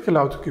šiaip mėgstat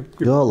keliauti? Kaip...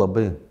 Jo,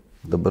 labai.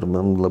 Dabar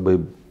man labai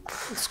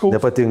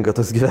nepatinka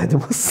tas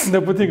gyvenimas.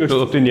 Nepatinka.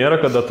 Tai nėra,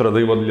 kad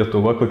atradai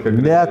Lietuvą kokią...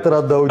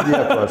 Netradau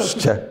nieko aš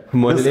čia.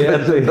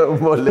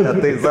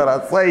 Molėtai,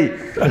 zarasai.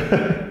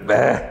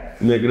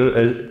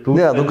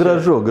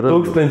 Gražu.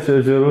 1000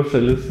 ežerų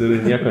šalis ir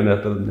nieko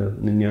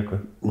nieko.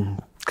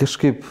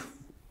 Kažkaip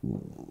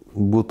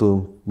būtų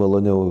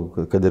maloniau,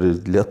 kad ir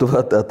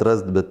Lietuvą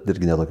atrast, bet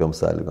irgi netokiom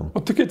sąlygom.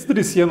 O tokie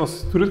 3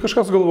 sienos, turit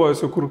kažką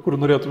sugalvojęs, kur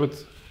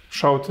norėtumėt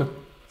šauti?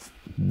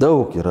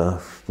 Daug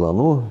yra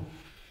planų.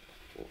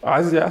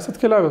 Aziją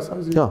esat keliavęs?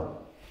 Jo.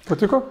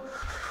 Patiko?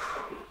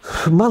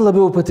 Man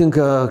labiau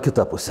patinka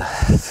kita pusė.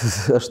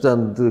 Aš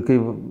ten,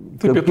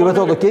 kaip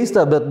atrodo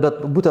keista, bet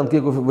būtent kai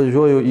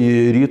važiuoju į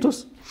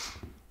rytus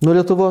nuo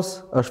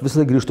Lietuvos, aš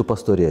visą grįžtu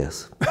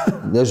pastorėjęs.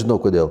 Nežinau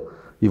kodėl.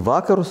 Į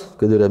vakarus,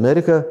 kad ir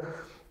Amerika,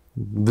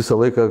 visą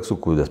laiką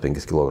sukūdęs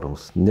 5 kg.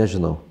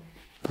 Nežinau.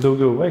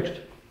 Daugiau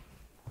vaikštai.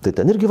 Tai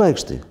ten irgi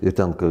vaikštai. Ir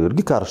ten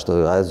irgi karšta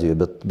Azijoje,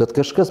 bet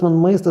kažkas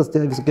man maistas,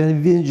 tai visokie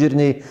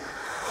vinžirniai.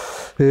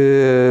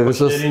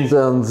 Visos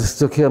ten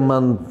tokie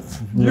man...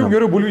 Jau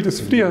geriau bulvytis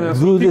frie, nes...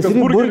 Bulvytis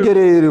frie,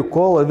 burgeriai ir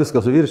kola,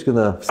 viską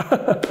suvirškina.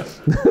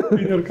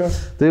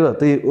 Tai va,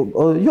 tai...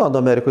 O jo,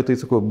 Amerikoje tai,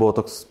 sakau, buvo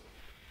toks...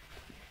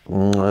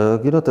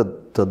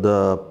 Tada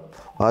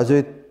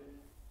Azijoje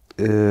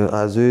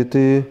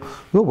tai...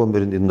 Jau, buvom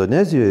ir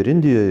Indonezijoje, ir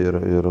Indijoje,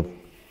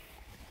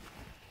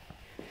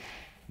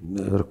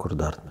 ir kur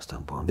dar mes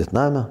ten buvom?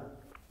 Vietname.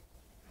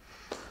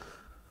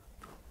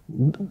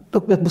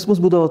 Bet pas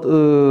mus būdavo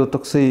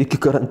toksai, iki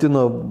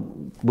karantino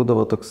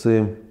būdavo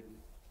toksai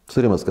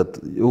surimas, kad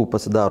jau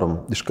pasidarom,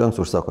 iš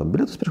anksto užsakom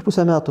bilietus prieš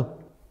pusę metų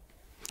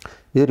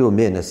ir jau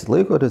mėnesį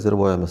laiko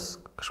rezervuojamės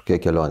kažkokie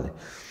kelionį.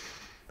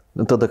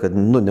 Tada, kad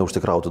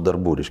neužtikrautų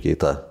darbų, reiškia į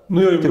tą.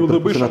 Jau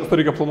labai iš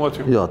anksto reikia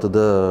planuoti. Jo,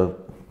 tada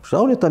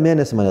šauni tą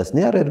mėnesį, manęs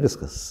nėra ir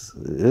viskas.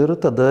 Ir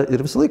tada,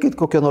 ir visą laiką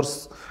kokią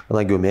nors,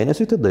 kadangi jau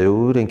mėnesiui, tada jau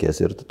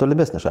renkėsi ir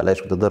tolimesnė šalia,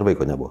 aišku, tada dar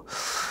vaiko nebuvo.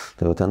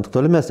 Tai jau ten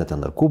tolimesnė,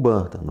 ten dar Kuba,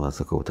 ten,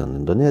 sakau, ten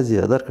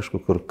Indonezija, dar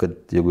kažkur, kad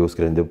jeigu jau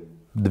skrendi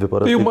 2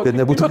 paras, tai kad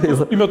nebūtų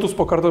gaila. Į metus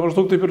po kartą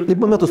maždaug taip ir... Į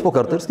metus po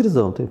kartą ir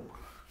skrisdavom, taip.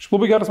 Šiaip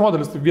labai geras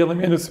modelis, tai vieną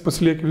mėnesį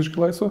pasilieki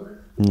visiškai laisvą,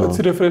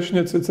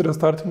 atsirefreshinė,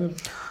 atsirestartinė.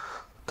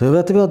 Tai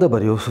vėl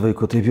dabar jau su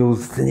vaiku taip jau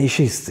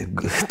neišeis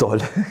taip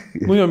toli.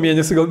 Nu jo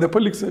mėnesį gal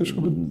nepaliksi,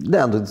 aišku. Bet...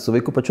 Ne, su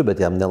vaiku pačiu,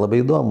 bet jam nelabai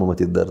įdomu,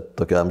 matyti dar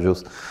tokio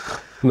amžiaus.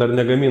 Dar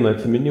negamina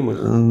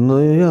atsiminimus. Nu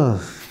jo,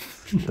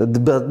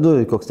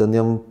 bet koks ten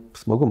jam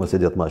smagumas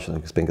sėdėti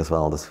mašiną, 5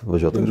 valandas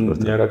važiuoti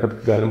kažkur. Nėra, kad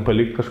galim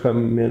palikti kažką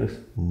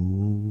mėnesį.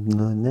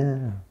 Nu ne.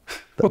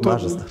 Po to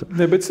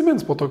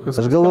nebeatsimins po to,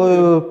 kas. Aš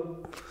galvoju,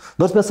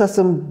 nors mes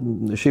esam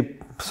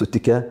šiaip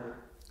sutikę,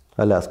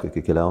 Aliaskoje,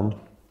 kai keliavom.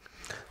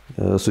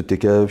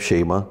 Sutikę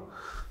šeimą,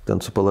 ten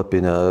su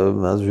palapinė,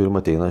 mes žiūrim,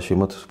 ateina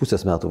šeima,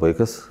 pusės metų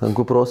vaikas ant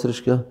kupros,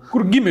 reiškia.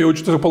 Kur gimė jau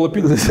čia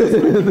palapinė?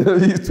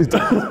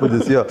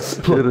 Įspūdis, jo.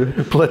 Ir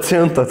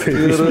placenta, tai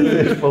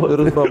ir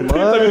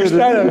mama.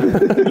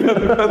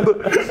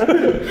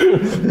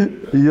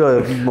 Jo,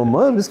 ir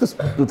mama, viskas,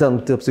 ten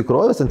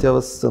apsikrovęs, ten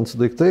tėvas ten su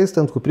daiktais,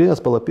 ten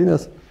kuprinės,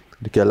 palapinės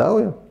ir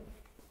keliauja.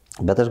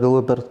 Bet aš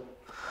galvoju,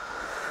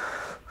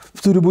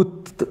 turi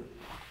būti...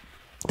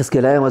 Tas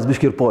keliavimas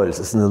biški ir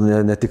poilsis,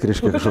 ne tik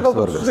reiškia kažkoks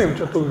svargas.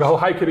 Čia tu gal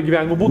haikerių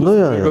gyvenimo būdus,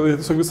 gal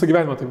tiesiog visą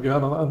gyvenimą taip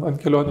gyvena ant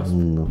kelionės.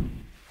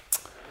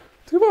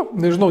 Tai va,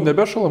 nežinau,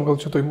 nebešalam gal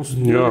čia toj mūsų...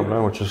 Jo,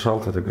 čia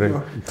šalta tikrai.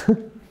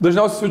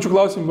 Dažniausiai svečių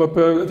klausim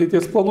apie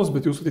ateities planus,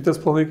 bet jūsų ateities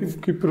planai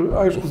kaip ir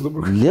aiškus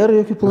dabar. Nėra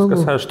jokių planų.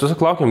 Viskas, aš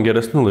tiesiog laukiam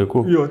geresnių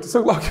laikų. Jo,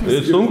 tiesiog laukiam.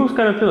 Sunkus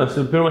karantinas,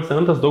 pirmas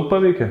sementas daug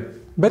paveikė.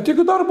 Bet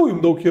jeigu darbų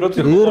jums daug yra,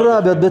 tai... Yra,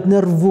 bet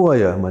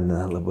nervuoja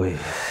mane labai.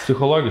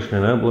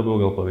 Psichologiškai, ne, labiau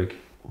gal paveikė.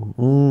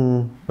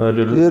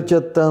 Ir čia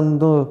ten,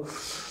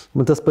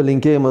 man tas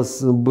palinkėjimas,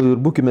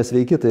 būkime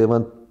sveiki, tai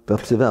man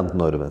apsivemt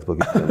noriu, bet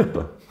kokį.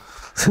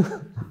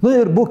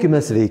 Ir būkime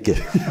sveiki.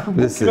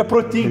 Būkime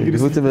protingi.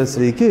 Būkime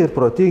sveiki ir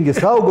protingi,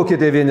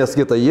 saugokite vienas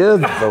kitą,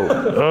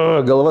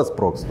 galvas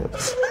sprogs.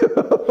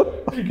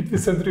 Eikit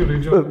į centrį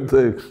raidžių.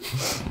 Taip.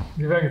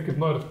 Gyvenkit kaip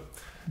norit.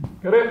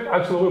 Gerai,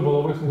 ačiū labai, buvo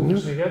labai smagu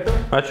šnekėti.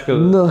 Ačiū, kad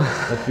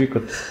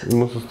atvykot į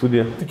mūsų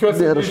studiją.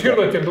 Tikiuosi,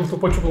 išgirdote tiek daug tų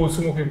pačių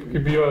klausimų,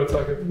 kaip bijojot,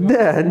 sakėt.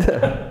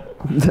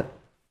 Ne.